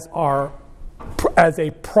as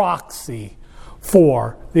a proxy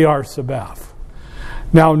for the RSBF.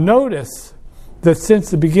 Now notice that since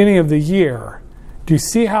the beginning of the year, do you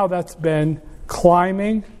see how that's been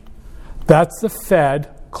climbing? That's the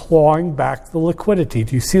Fed clawing back the liquidity.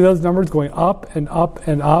 Do you see those numbers going up and up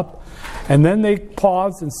and up? And then they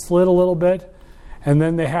paused and slid a little bit, and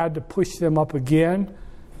then they had to push them up again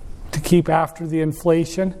to keep after the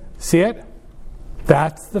inflation. See it?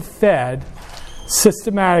 That's the Fed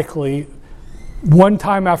systematically, one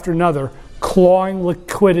time after another, clawing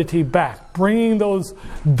liquidity back, bringing those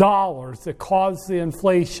dollars that caused the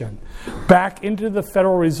inflation back into the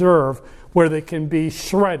Federal Reserve where they can be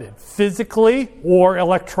shredded physically or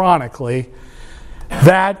electronically.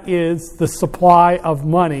 That is the supply of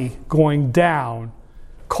money going down,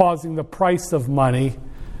 causing the price of money,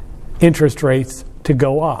 interest rates, to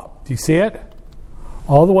go up. Do you see it?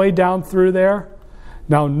 All the way down through there.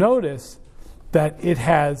 Now notice that it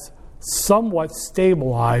has somewhat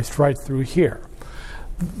stabilized right through here.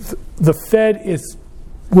 The Fed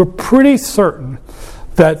we're pretty certain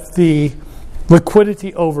that the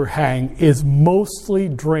liquidity overhang is mostly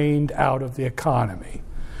drained out of the economy.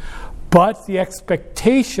 But the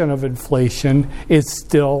expectation of inflation is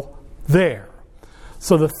still there.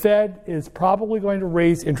 So the Fed is probably going to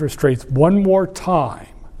raise interest rates one more time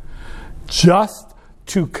just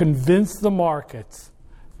to convince the markets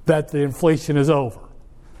that the inflation is over.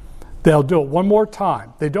 They'll do it one more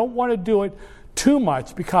time. They don't want to do it too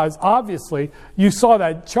much because obviously you saw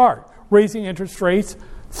that chart. Raising interest rates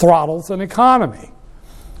throttles an economy.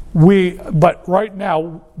 But right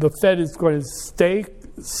now the Fed is going to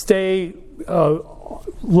stay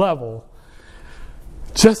level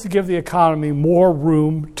just to give the economy more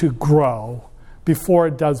room to grow before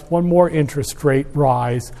it does one more interest rate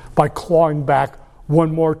rise by clawing back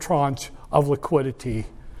one more tranche of liquidity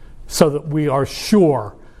so that we are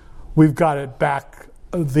sure we've got it back.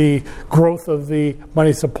 The growth of the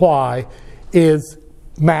money supply is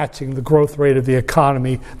matching the growth rate of the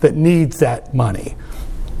economy that needs that money.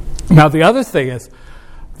 Now, the other thing is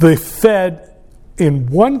the Fed, in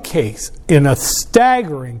one case, in a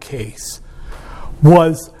staggering case,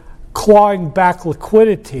 was clawing back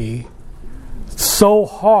liquidity so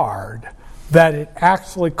hard that it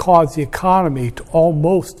actually caused the economy to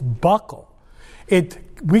almost buckle.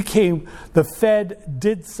 The Fed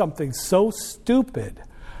did something so stupid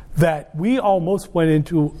that we almost went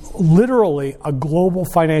into literally a global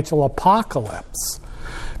financial apocalypse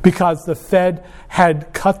because the Fed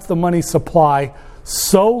had cut the money supply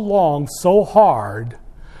so hard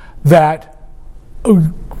that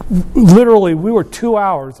literally we were 2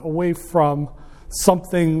 hours away from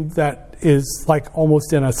something that is like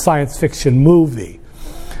almost in a science fiction movie.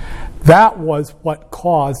 That was what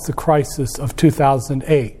caused the crisis of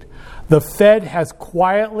 2008. The Fed has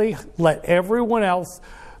quietly let everyone else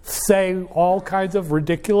say all kinds of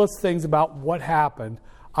ridiculous things about what happened.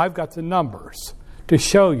 I've got the numbers to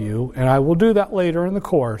show you, and I will do that later in the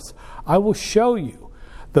course. I will show you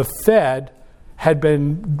the Fed had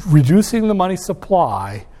been reducing the money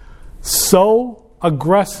supply so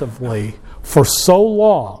aggressively for so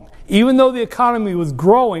long, even though the economy was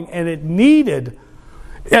growing and it needed.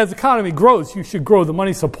 As the economy grows, you should grow the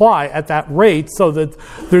money supply at that rate so that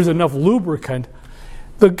there's enough lubricant.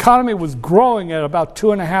 The economy was growing at about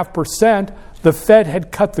 2.5%. the Fed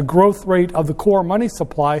had cut the growth rate of the core money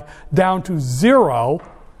supply down to 0.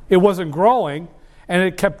 It wasn't growing, and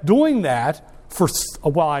it kept doing that for,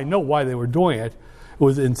 well, I know why they were doing it. It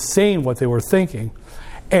was insane what they were thinking.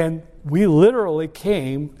 And we literally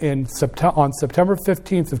came on September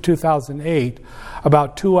 15th of 2008,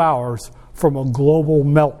 about 2 hours from a global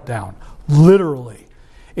meltdown. Literally.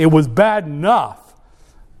 It was bad enough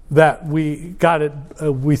that we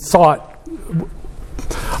saw it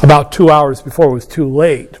about 2 hours before it was too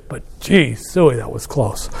late. But geez, silly, that was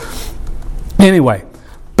close. Anyway,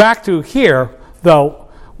 back to here, though,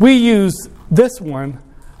 we use this one.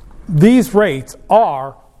 These rates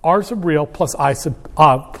are R sub real plus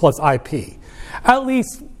plus IP. At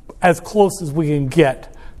least as close as we can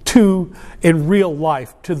get to, in real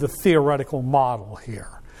life, to the theoretical model here.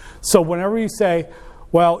 So whenever you say,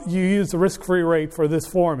 well, you use the risk-free rate for this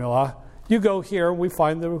formula, you go here and we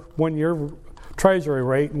find the 1-year Treasury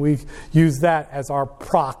rate, and we use that as our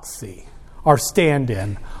proxy, our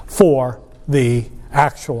stand-in for the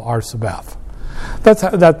actual R sub F.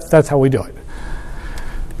 That's how we do it.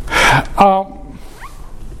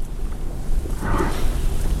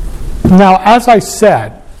 Now, as I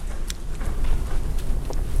said,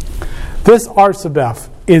 this R sub F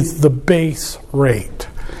is the base rate.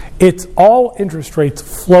 It's all interest rates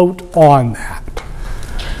float on that.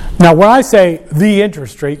 Now, when I say the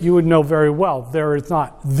interest rate, you would know very well there is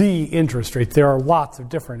not the interest rate. There are lots of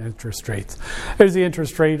different interest rates. There's the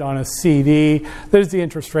interest rate on a CD. There's the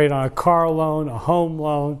interest rate on a car loan, a home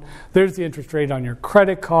loan. There's the interest rate on your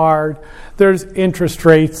credit card. There's interest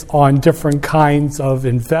rates on different kinds of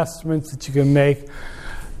investments that you can make.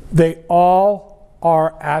 They all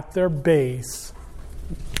are at their base.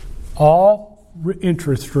 All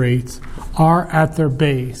interest rates are at their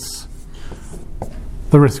base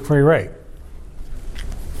the risk-free rate.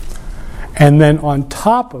 And then on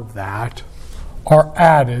top of that are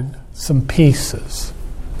added some pieces.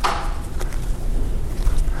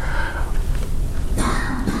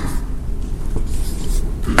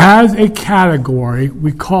 As a category,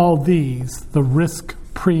 we call these the risk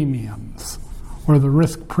premiums, or the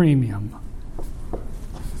risk premium.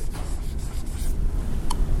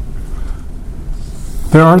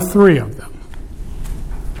 There are 3 of them.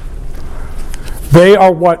 They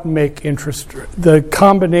are what make interest, the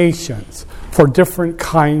combinations for different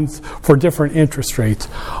kinds, for different interest rates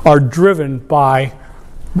are driven by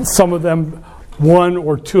some of them, 1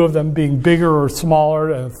 or 2 of them being bigger or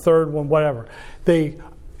smaller, and a third one, whatever. They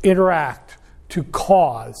interact to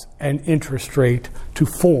cause an interest rate to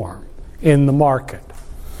form in the market.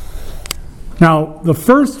 Now, the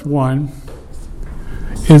first one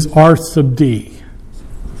is R sub D.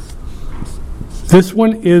 This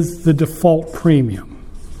one is the default premium.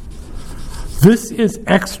 This is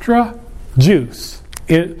extra juice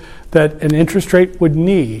that an interest rate would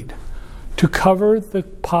need to cover the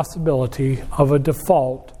possibility of a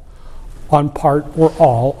default on part or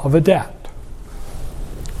all of a debt.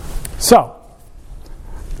 So,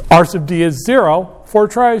 R sub D is 0 for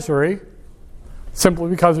Treasury, simply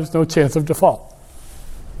because there's no chance of default.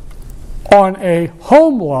 On a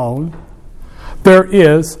home loan, there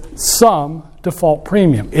is some default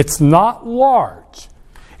premium. It's not large.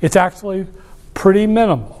 It's actually pretty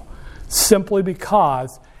minimal, simply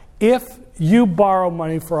because if you borrow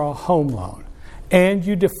money for a home loan and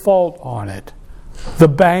you default on it, the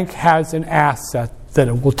bank has an asset that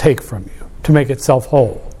it will take from you to make itself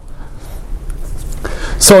whole.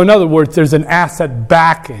 So in other words, there's an asset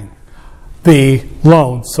backing the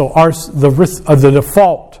loan. So the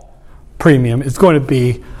default premium is going to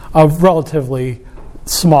be a relatively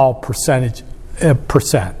small percent,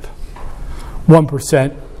 1%,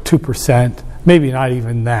 2%, maybe not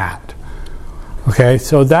even that. Okay,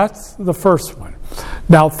 so that's the first one.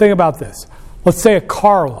 Now think about this. Let's say a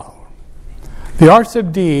car loan. The R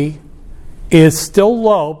sub D is still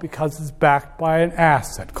low because it's backed by an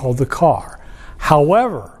asset called the car.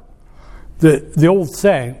 However, the old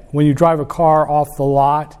saying, when you drive a car off the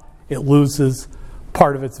lot, it loses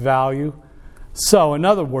part of its value. So in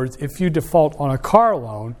other words, if you default on a car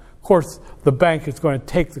loan, of course, the bank is going to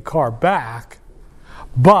take the car back,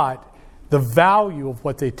 but the value of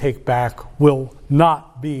what they take back will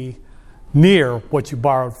not be near what you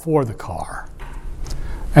borrowed for the car.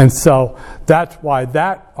 And so that's why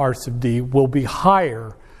that R sub D will be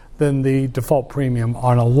higher than the default premium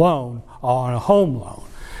on a loan, on a home loan,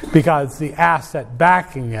 because the asset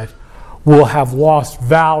backing it will have lost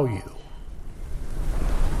value.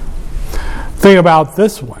 Think about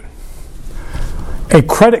this one. A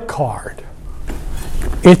credit card,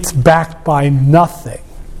 it's backed by nothing.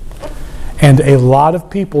 And a lot of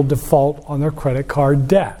people default on their credit card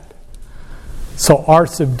debt. So R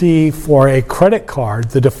sub D for a credit card,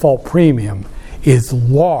 the default premium, is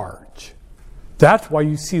large. That's why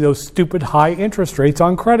you see those stupid high interest rates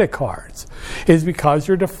on credit cards, is because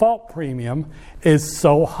your default premium is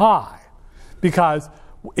so high. Because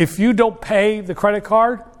if you don't pay the credit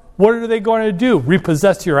card, what are they going to do?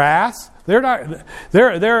 Repossess your ass? They're not.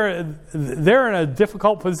 They're in a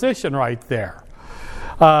difficult position right there.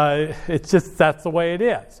 It's just that's the way it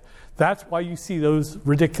is. That's why you see those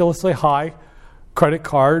ridiculously high credit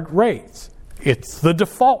card rates. It's the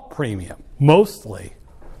default premium mostly.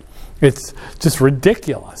 It's just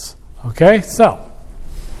ridiculous. Okay, so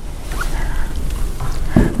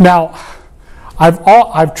now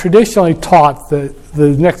I've traditionally taught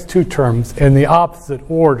the next two terms in the opposite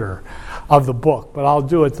order of the book, but I'll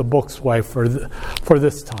do it the book's way for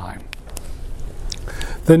this time.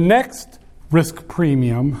 The next risk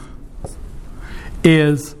premium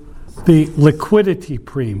is the liquidity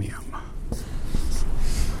premium.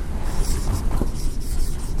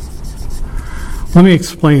 Let me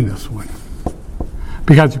explain this one,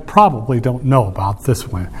 because you probably don't know about this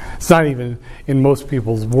one. It's not even in most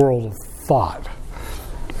people's world of thought.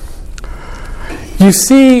 You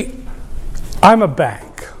see, I'm a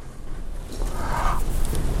bank.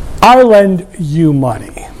 I lend you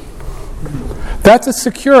money. That's a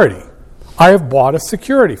security. I have bought a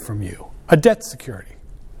security from you, a debt security.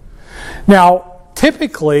 Now,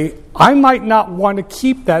 typically, I might not want to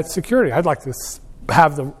keep that security. I'd like to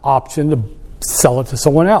have the option to sell it to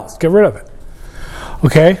someone else, get rid of it.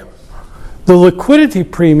 Okay? The liquidity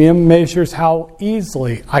premium measures how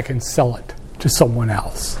easily I can sell it to someone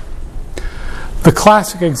else. The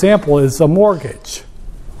classic example is a mortgage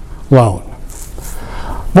loan.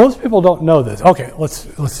 Most people don't know this. Okay, let's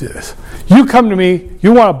do this. You come to me,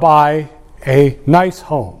 you want to buy a nice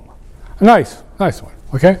home. A nice one,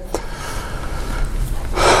 okay?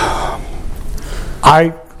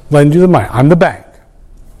 I lend you the money. I'm the bank.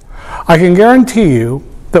 I can guarantee you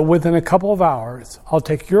that within a couple of hours, I'll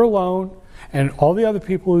take your loan and all the other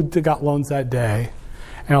people who got loans that day,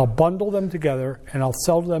 and I'll bundle them together and I'll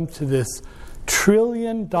sell them to this $1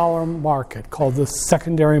 trillion market called the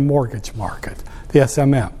secondary mortgage market, the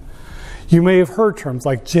SMM. You may have heard terms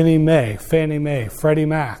like Ginnie Mae, Fannie Mae, Freddie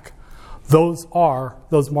Mac. Those are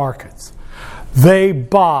those markets. They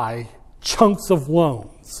buy chunks of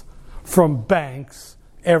loans from banks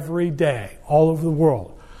every day all over the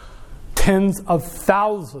world. Tens of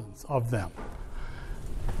thousands of them.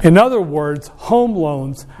 In other words, home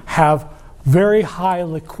loans have very high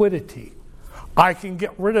liquidity. I can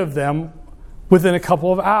get rid of them within a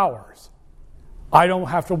couple of hours. I don't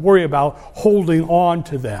have to worry about holding on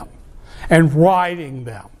to them and riding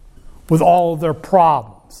them with all of their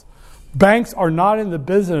problems. Banks are not in the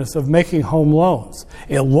business of making home loans.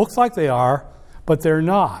 It looks like they are, but they're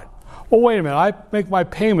not. Well, wait a minute, I make my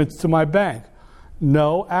payments to my bank.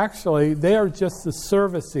 No, actually, they are just the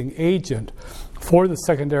servicing agent for the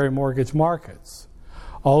secondary mortgage markets.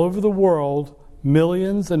 All over the world,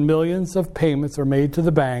 millions and millions of payments are made to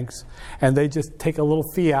the banks, and they just take a little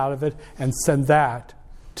fee out of it and send that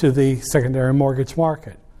to the secondary mortgage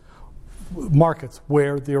markets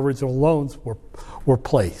where the original loans were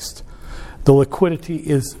placed. The liquidity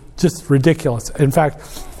is just ridiculous. In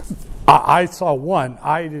fact, I saw one.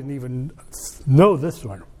 I didn't even know this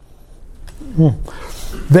one.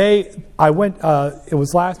 It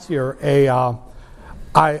was last year,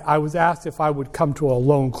 I was asked if I would come to a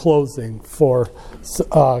loan closing for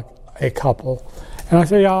a couple. And I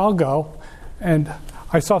said, yeah, I'll go. And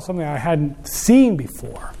I saw something I hadn't seen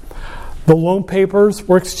before. The loan papers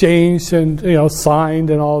were exchanged and signed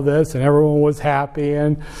and all this, and everyone was happy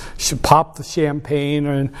and popped the champagne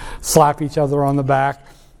and slap each other on the back.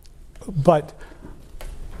 But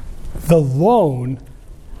the loan,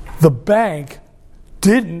 the bank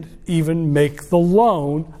didn't even make the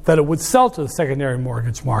loan that it would sell to the secondary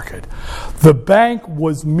mortgage market. The bank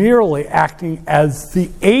was merely acting as the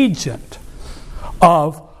agent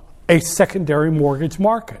of a secondary mortgage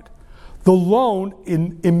market. The loan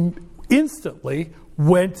instantly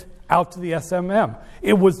went out to the SMM.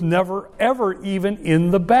 It was never, ever even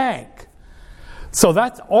in the bank. So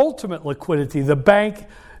that's ultimate liquidity. The bank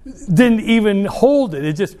didn't even hold it.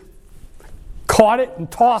 It just caught it and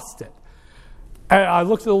tossed it. And I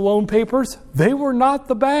looked at the loan papers. They were not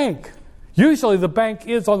the bank. Usually the bank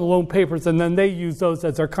is on the loan papers, and then they use those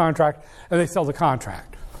as their contract, and they sell the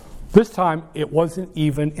contract. This time, it wasn't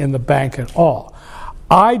even in the bank at all.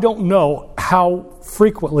 I don't know how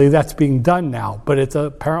frequently that's being done now, but it's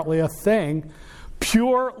apparently a thing.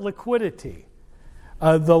 Pure liquidity.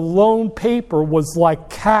 The loan paper was like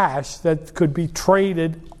cash that could be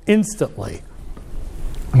traded instantly.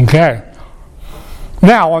 Okay.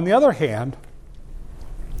 Now, on the other hand,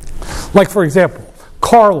 like for example,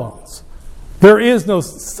 car loans. There is no,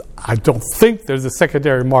 I don't think there's a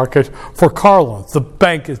secondary market for car loans. The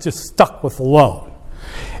bank is just stuck with the loan.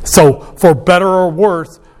 So for better or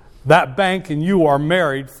worse, that bank and you are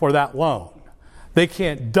married for that loan. They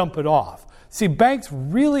can't dump it off. See, banks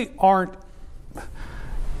really aren't,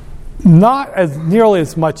 not as nearly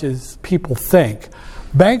as much as people think.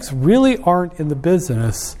 Banks really aren't in the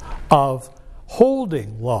business of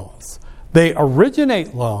holding loans. They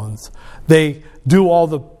originate loans. They do all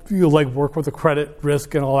the, like work with the credit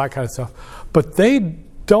risk and all that kind of stuff. But they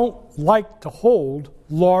don't like to hold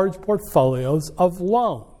large portfolios of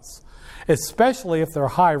loans, especially if they're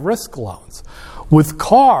high-risk loans. With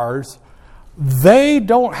cars, they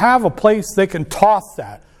don't have a place they can toss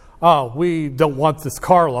that. Oh, we don't want this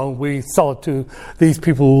car loan. We sell it to these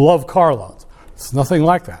people who love car loans. It's nothing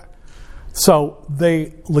like that. So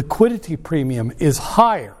the liquidity premium is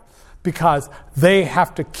higher because they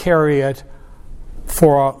have to carry it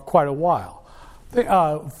for quite a while. Think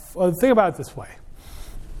about it this way.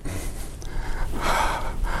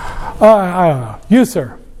 I don't know. You,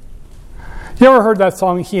 sir. You ever heard that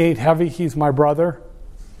song, He Ain't Heavy, He's My Brother?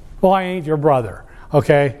 Well, I ain't your brother,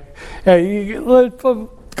 okay?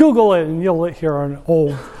 Google it and you'll hear an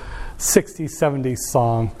old 60s, 70s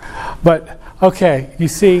song. But, okay, you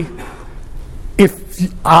see,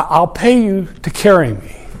 I'll pay you to carry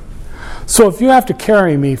me. So if you have to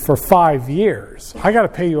carry me for 5 years, I got to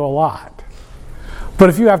pay you a lot. But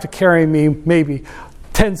if you have to carry me maybe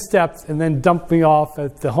 10 steps and then dump me off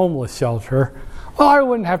at the homeless shelter, well, I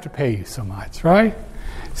wouldn't have to pay you so much, right?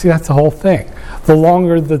 See, that's the whole thing. The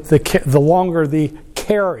longer the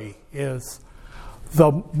carry is,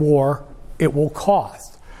 the more it will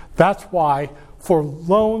cost. That's why for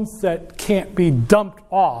loans that can't be dumped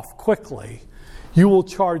off quickly, you will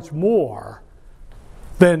charge more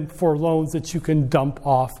than for loans that you can dump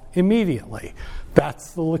off immediately.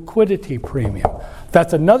 That's the liquidity premium.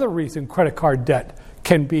 That's another reason credit card debt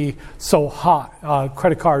can be so high,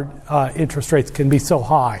 credit card interest rates can be so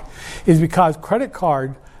high, is because credit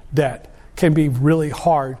card debt can be really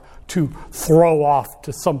hard to throw off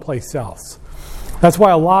to someplace else. That's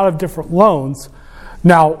why a lot of different loans,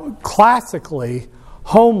 now classically,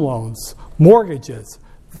 home loans, mortgages,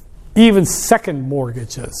 even second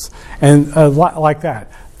mortgages, and like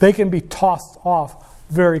that, they can be tossed off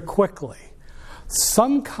very quickly.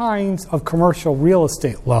 Some kinds of commercial real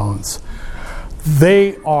estate loans,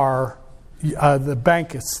 they are, the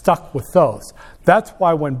bank is stuck with those. That's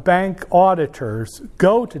why when bank auditors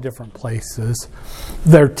go to different places,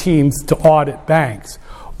 their teams to audit banks,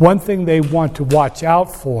 one thing they want to watch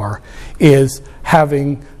out for is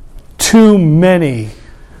having too many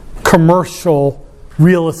commercial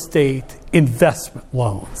real estate investment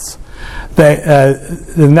loans.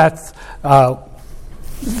 And that's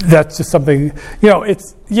just something,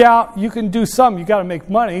 you can do some, you got to make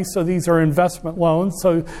money, so these are investment loans,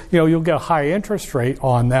 so you'll get a high interest rate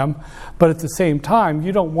on them, but at the same time,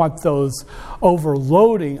 you don't want those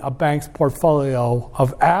overloading a bank's portfolio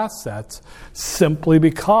of assets simply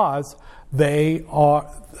because they're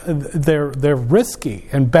risky,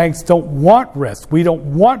 and banks don't want risk. We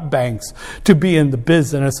don't want banks to be in the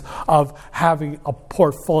business of having a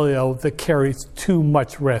portfolio that carries too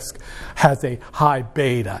much risk, has a high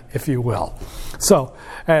beta, if you will. So,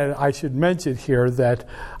 and I should mention here that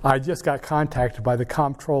I just got contacted by the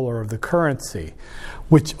comptroller of the currency,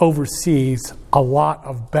 which oversees a lot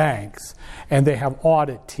of banks, and they have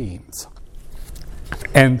audit teams.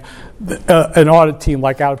 And an audit team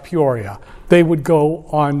like out of Peoria, they would go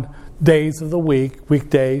on days of the week,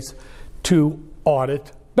 weekdays, to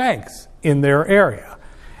audit banks in their area.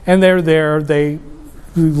 And they're there, they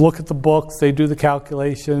look at the books, they do the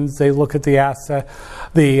calculations, they look at the asset,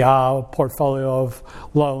 the portfolio of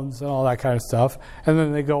loans and all that kind of stuff, and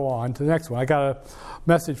then they go on to the next one. I got a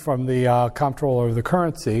message from the comptroller of the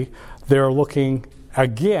currency. They're looking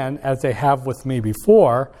again, as they have with me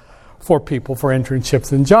before, for people for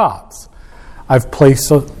internships and jobs. I've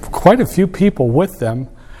placed quite a few people with them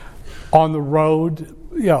on the road.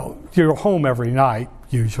 You're home every night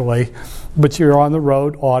usually, but you're on the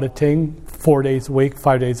road auditing 4 days a week,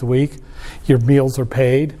 5 days a week. Your meals are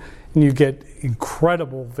paid, and you get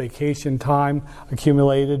incredible vacation time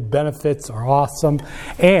accumulated. Benefits are awesome,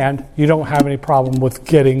 and you don't have any problem with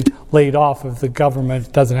getting laid off if the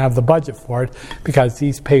government doesn't have the budget for it, because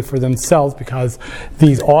these pay for themselves, because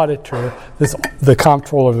the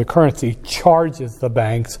comptroller of the currency charges the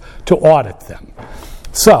banks to audit them.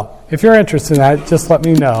 So if you're interested in that, just let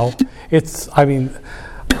me know.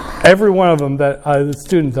 Every one of them, the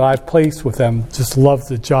student that I've placed with them, just loves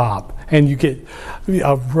the job. and you get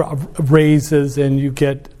raises and you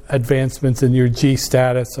get advancements in your G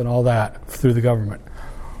status and all that through the government.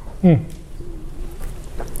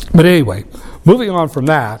 But anyway, moving on from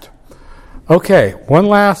that, okay, one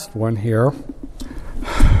last one here.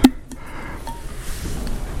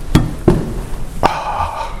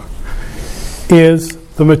 Is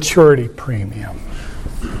the maturity premium.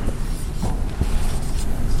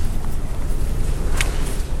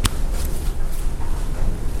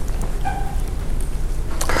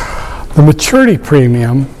 The maturity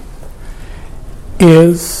premium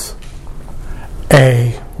is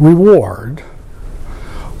a reward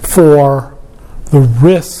for the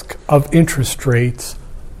risk of interest rates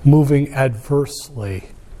moving adversely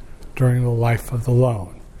during the life of the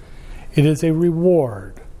loan. It is a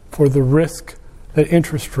reward for the risk that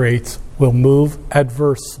interest rates will move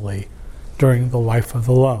adversely during the life of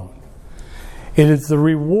the loan. It is the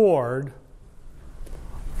reward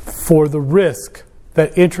for the risk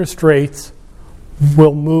that interest rates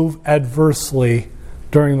will move adversely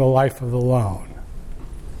during the life of the loan.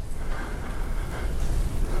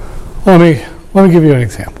 Let me give you an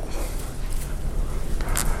example.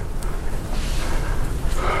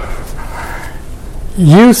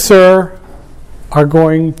 You, sir, are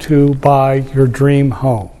going to buy your dream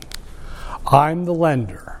home. I'm the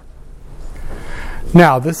lender.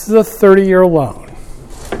 Now, this is a 30-year loan,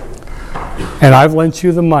 and I've lent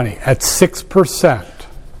you the money at 6%.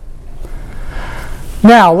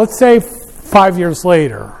 Now, let's say 5 years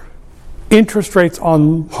later, interest rates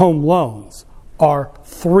on home loans are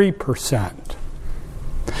 3%.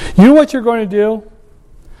 You know what you're going to do?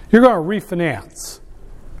 You're going to refinance.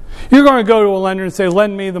 You're going to go to a lender and say,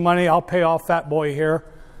 lend me the money, I'll pay off that boy here.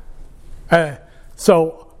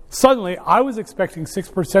 So suddenly, I was expecting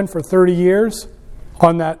 6% for 30 years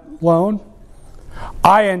on that loan.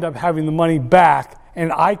 I end up having the money back,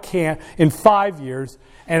 and I can't, in 5 years,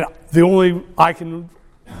 and I can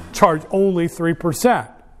charge only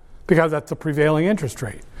 3% because that's the prevailing interest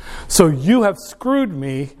rate. So you have screwed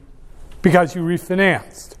me because you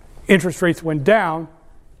refinanced. Interest rates went down,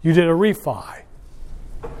 you did a refi.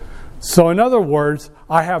 So in other words,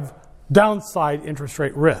 I have downside interest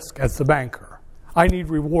rate risk as the banker. I need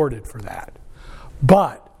rewarded for that.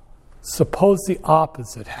 But suppose the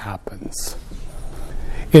opposite happens.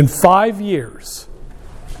 In 5 years,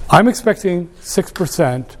 I'm expecting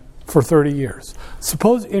 6% for 30 years.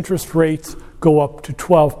 Suppose interest rates go up to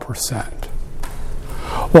 12%.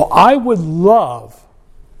 Well, I would love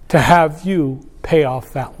to have you pay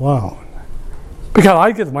off that loan, because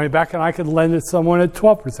I get the money back and I could lend it to someone at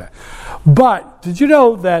 12%. But did you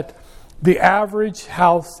know that the average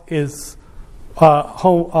house is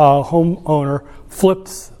homeowner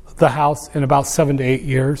flips the house in about 7 to 8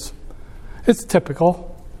 years? It's typical.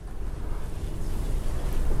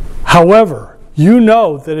 However, you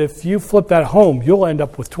know that if you flip that home, you'll end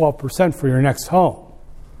up with 12% for your next home.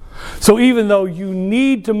 So even though you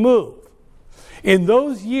need to move, in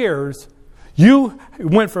those years, you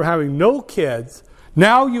went from having no kids,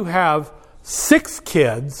 now you have 6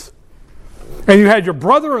 kids, and you had your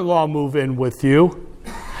brother-in-law move in with you,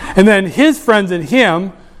 and then his friends and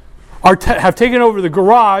him have taken over the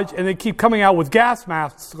garage, and they keep coming out with gas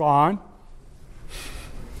masks on.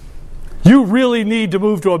 You really need to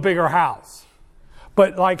move to a bigger house.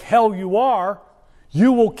 But like hell you are,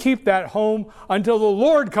 you will keep that home until the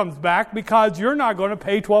Lord comes back, because you're not going to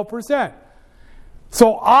pay 12%.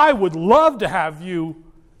 So I would love to have you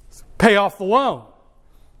pay off the loan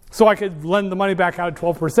so I could lend the money back out at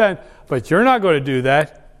 12%, but you're not going to do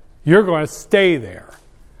that. You're going to stay there.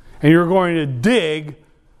 And you're going to dig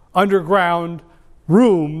underground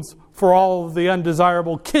rooms for all of the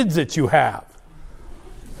undesirable kids that you have.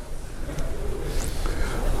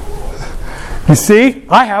 You see,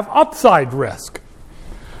 I have upside risk.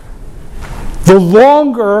 The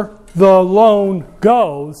longer the loan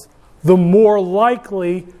goes, the more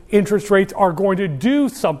likely interest rates are going to do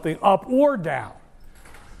something up or down.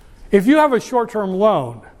 If you have a short-term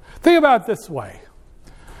loan, think about it this way.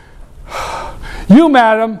 You,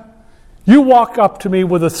 madam, you walk up to me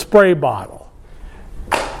with a spray bottle.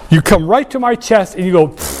 You come right to my chest and you go,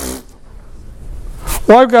 pfft.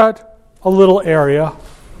 Well, I've got a little area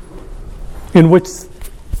in which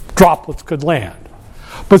droplets could land.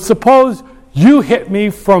 But suppose you hit me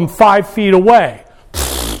from 5 feet away.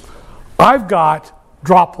 I've got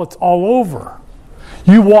droplets all over.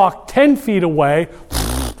 You walk 10 feet away,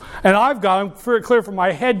 and I've got them clear from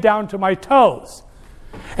my head down to my toes.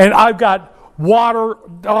 And I've got water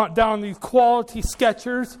down these quality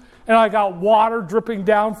Skechers, and I got water dripping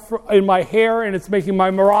down in my hair, and it's making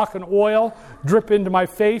my Moroccan oil drip into my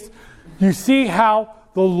face. You see how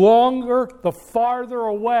the longer, the farther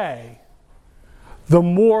away, the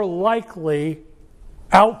more likely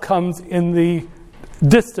outcomes in the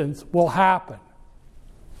distance will happen.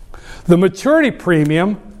 The maturity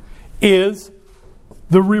premium is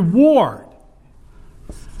the reward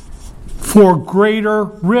for greater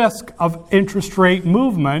risk of interest rate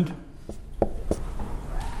movement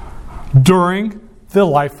during the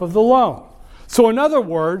life of the loan. So in other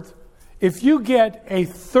words, if you get a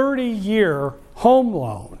 30-year home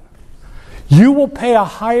loan, you will pay a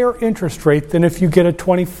higher interest rate than if you get a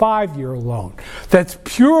 25-year loan. That's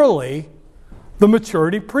purely the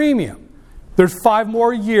maturity premium. There's 5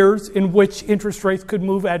 more years in which interest rates could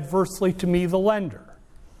move adversely to me, the lender.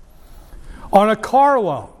 On a car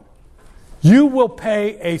loan, you will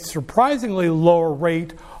pay a surprisingly lower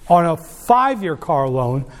rate on a 5-year car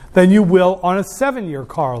loan than you will on a 7-year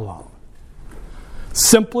car loan,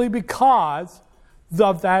 simply because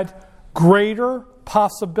of that greater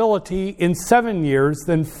possibility in 7 years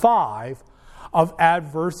than 5 of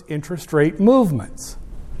adverse interest rate movements.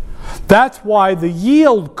 That's why the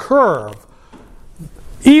yield curve,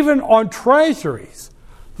 even on treasuries,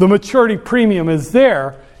 the maturity premium is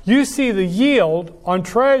there. You see the yield on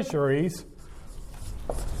treasuries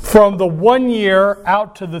from the 1 year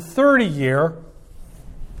out to the 30 year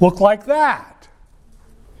look like that.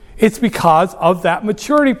 It's because of that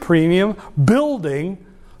maturity premium building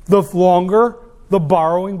the longer the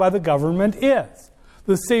borrowing by the government is.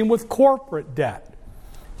 The same with corporate debt.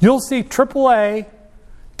 You'll see AAA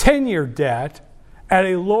 10-year debt at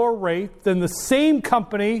a lower rate than the same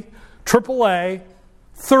company AAA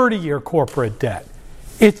 30-year corporate debt.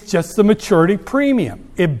 It's just the maturity premium.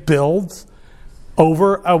 It builds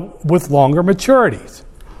over with longer maturities.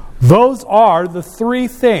 Those are the 3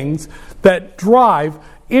 things that drive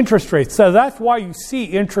interest rates. So that's why you see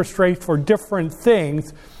interest rates for different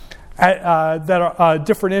things that are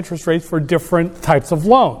different interest rates for different types of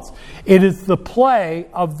loans. It is the play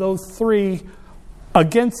of those 3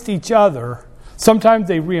 against each other. Sometimes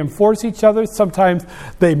they reinforce each other, sometimes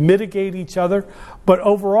they mitigate each other, but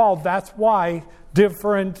overall that's why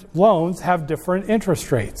different loans have different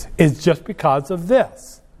interest rates. It's just because of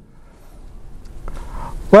this.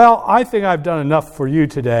 Well, I think I've done enough for you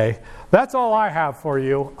today. That's all I have for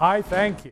you. I thank you.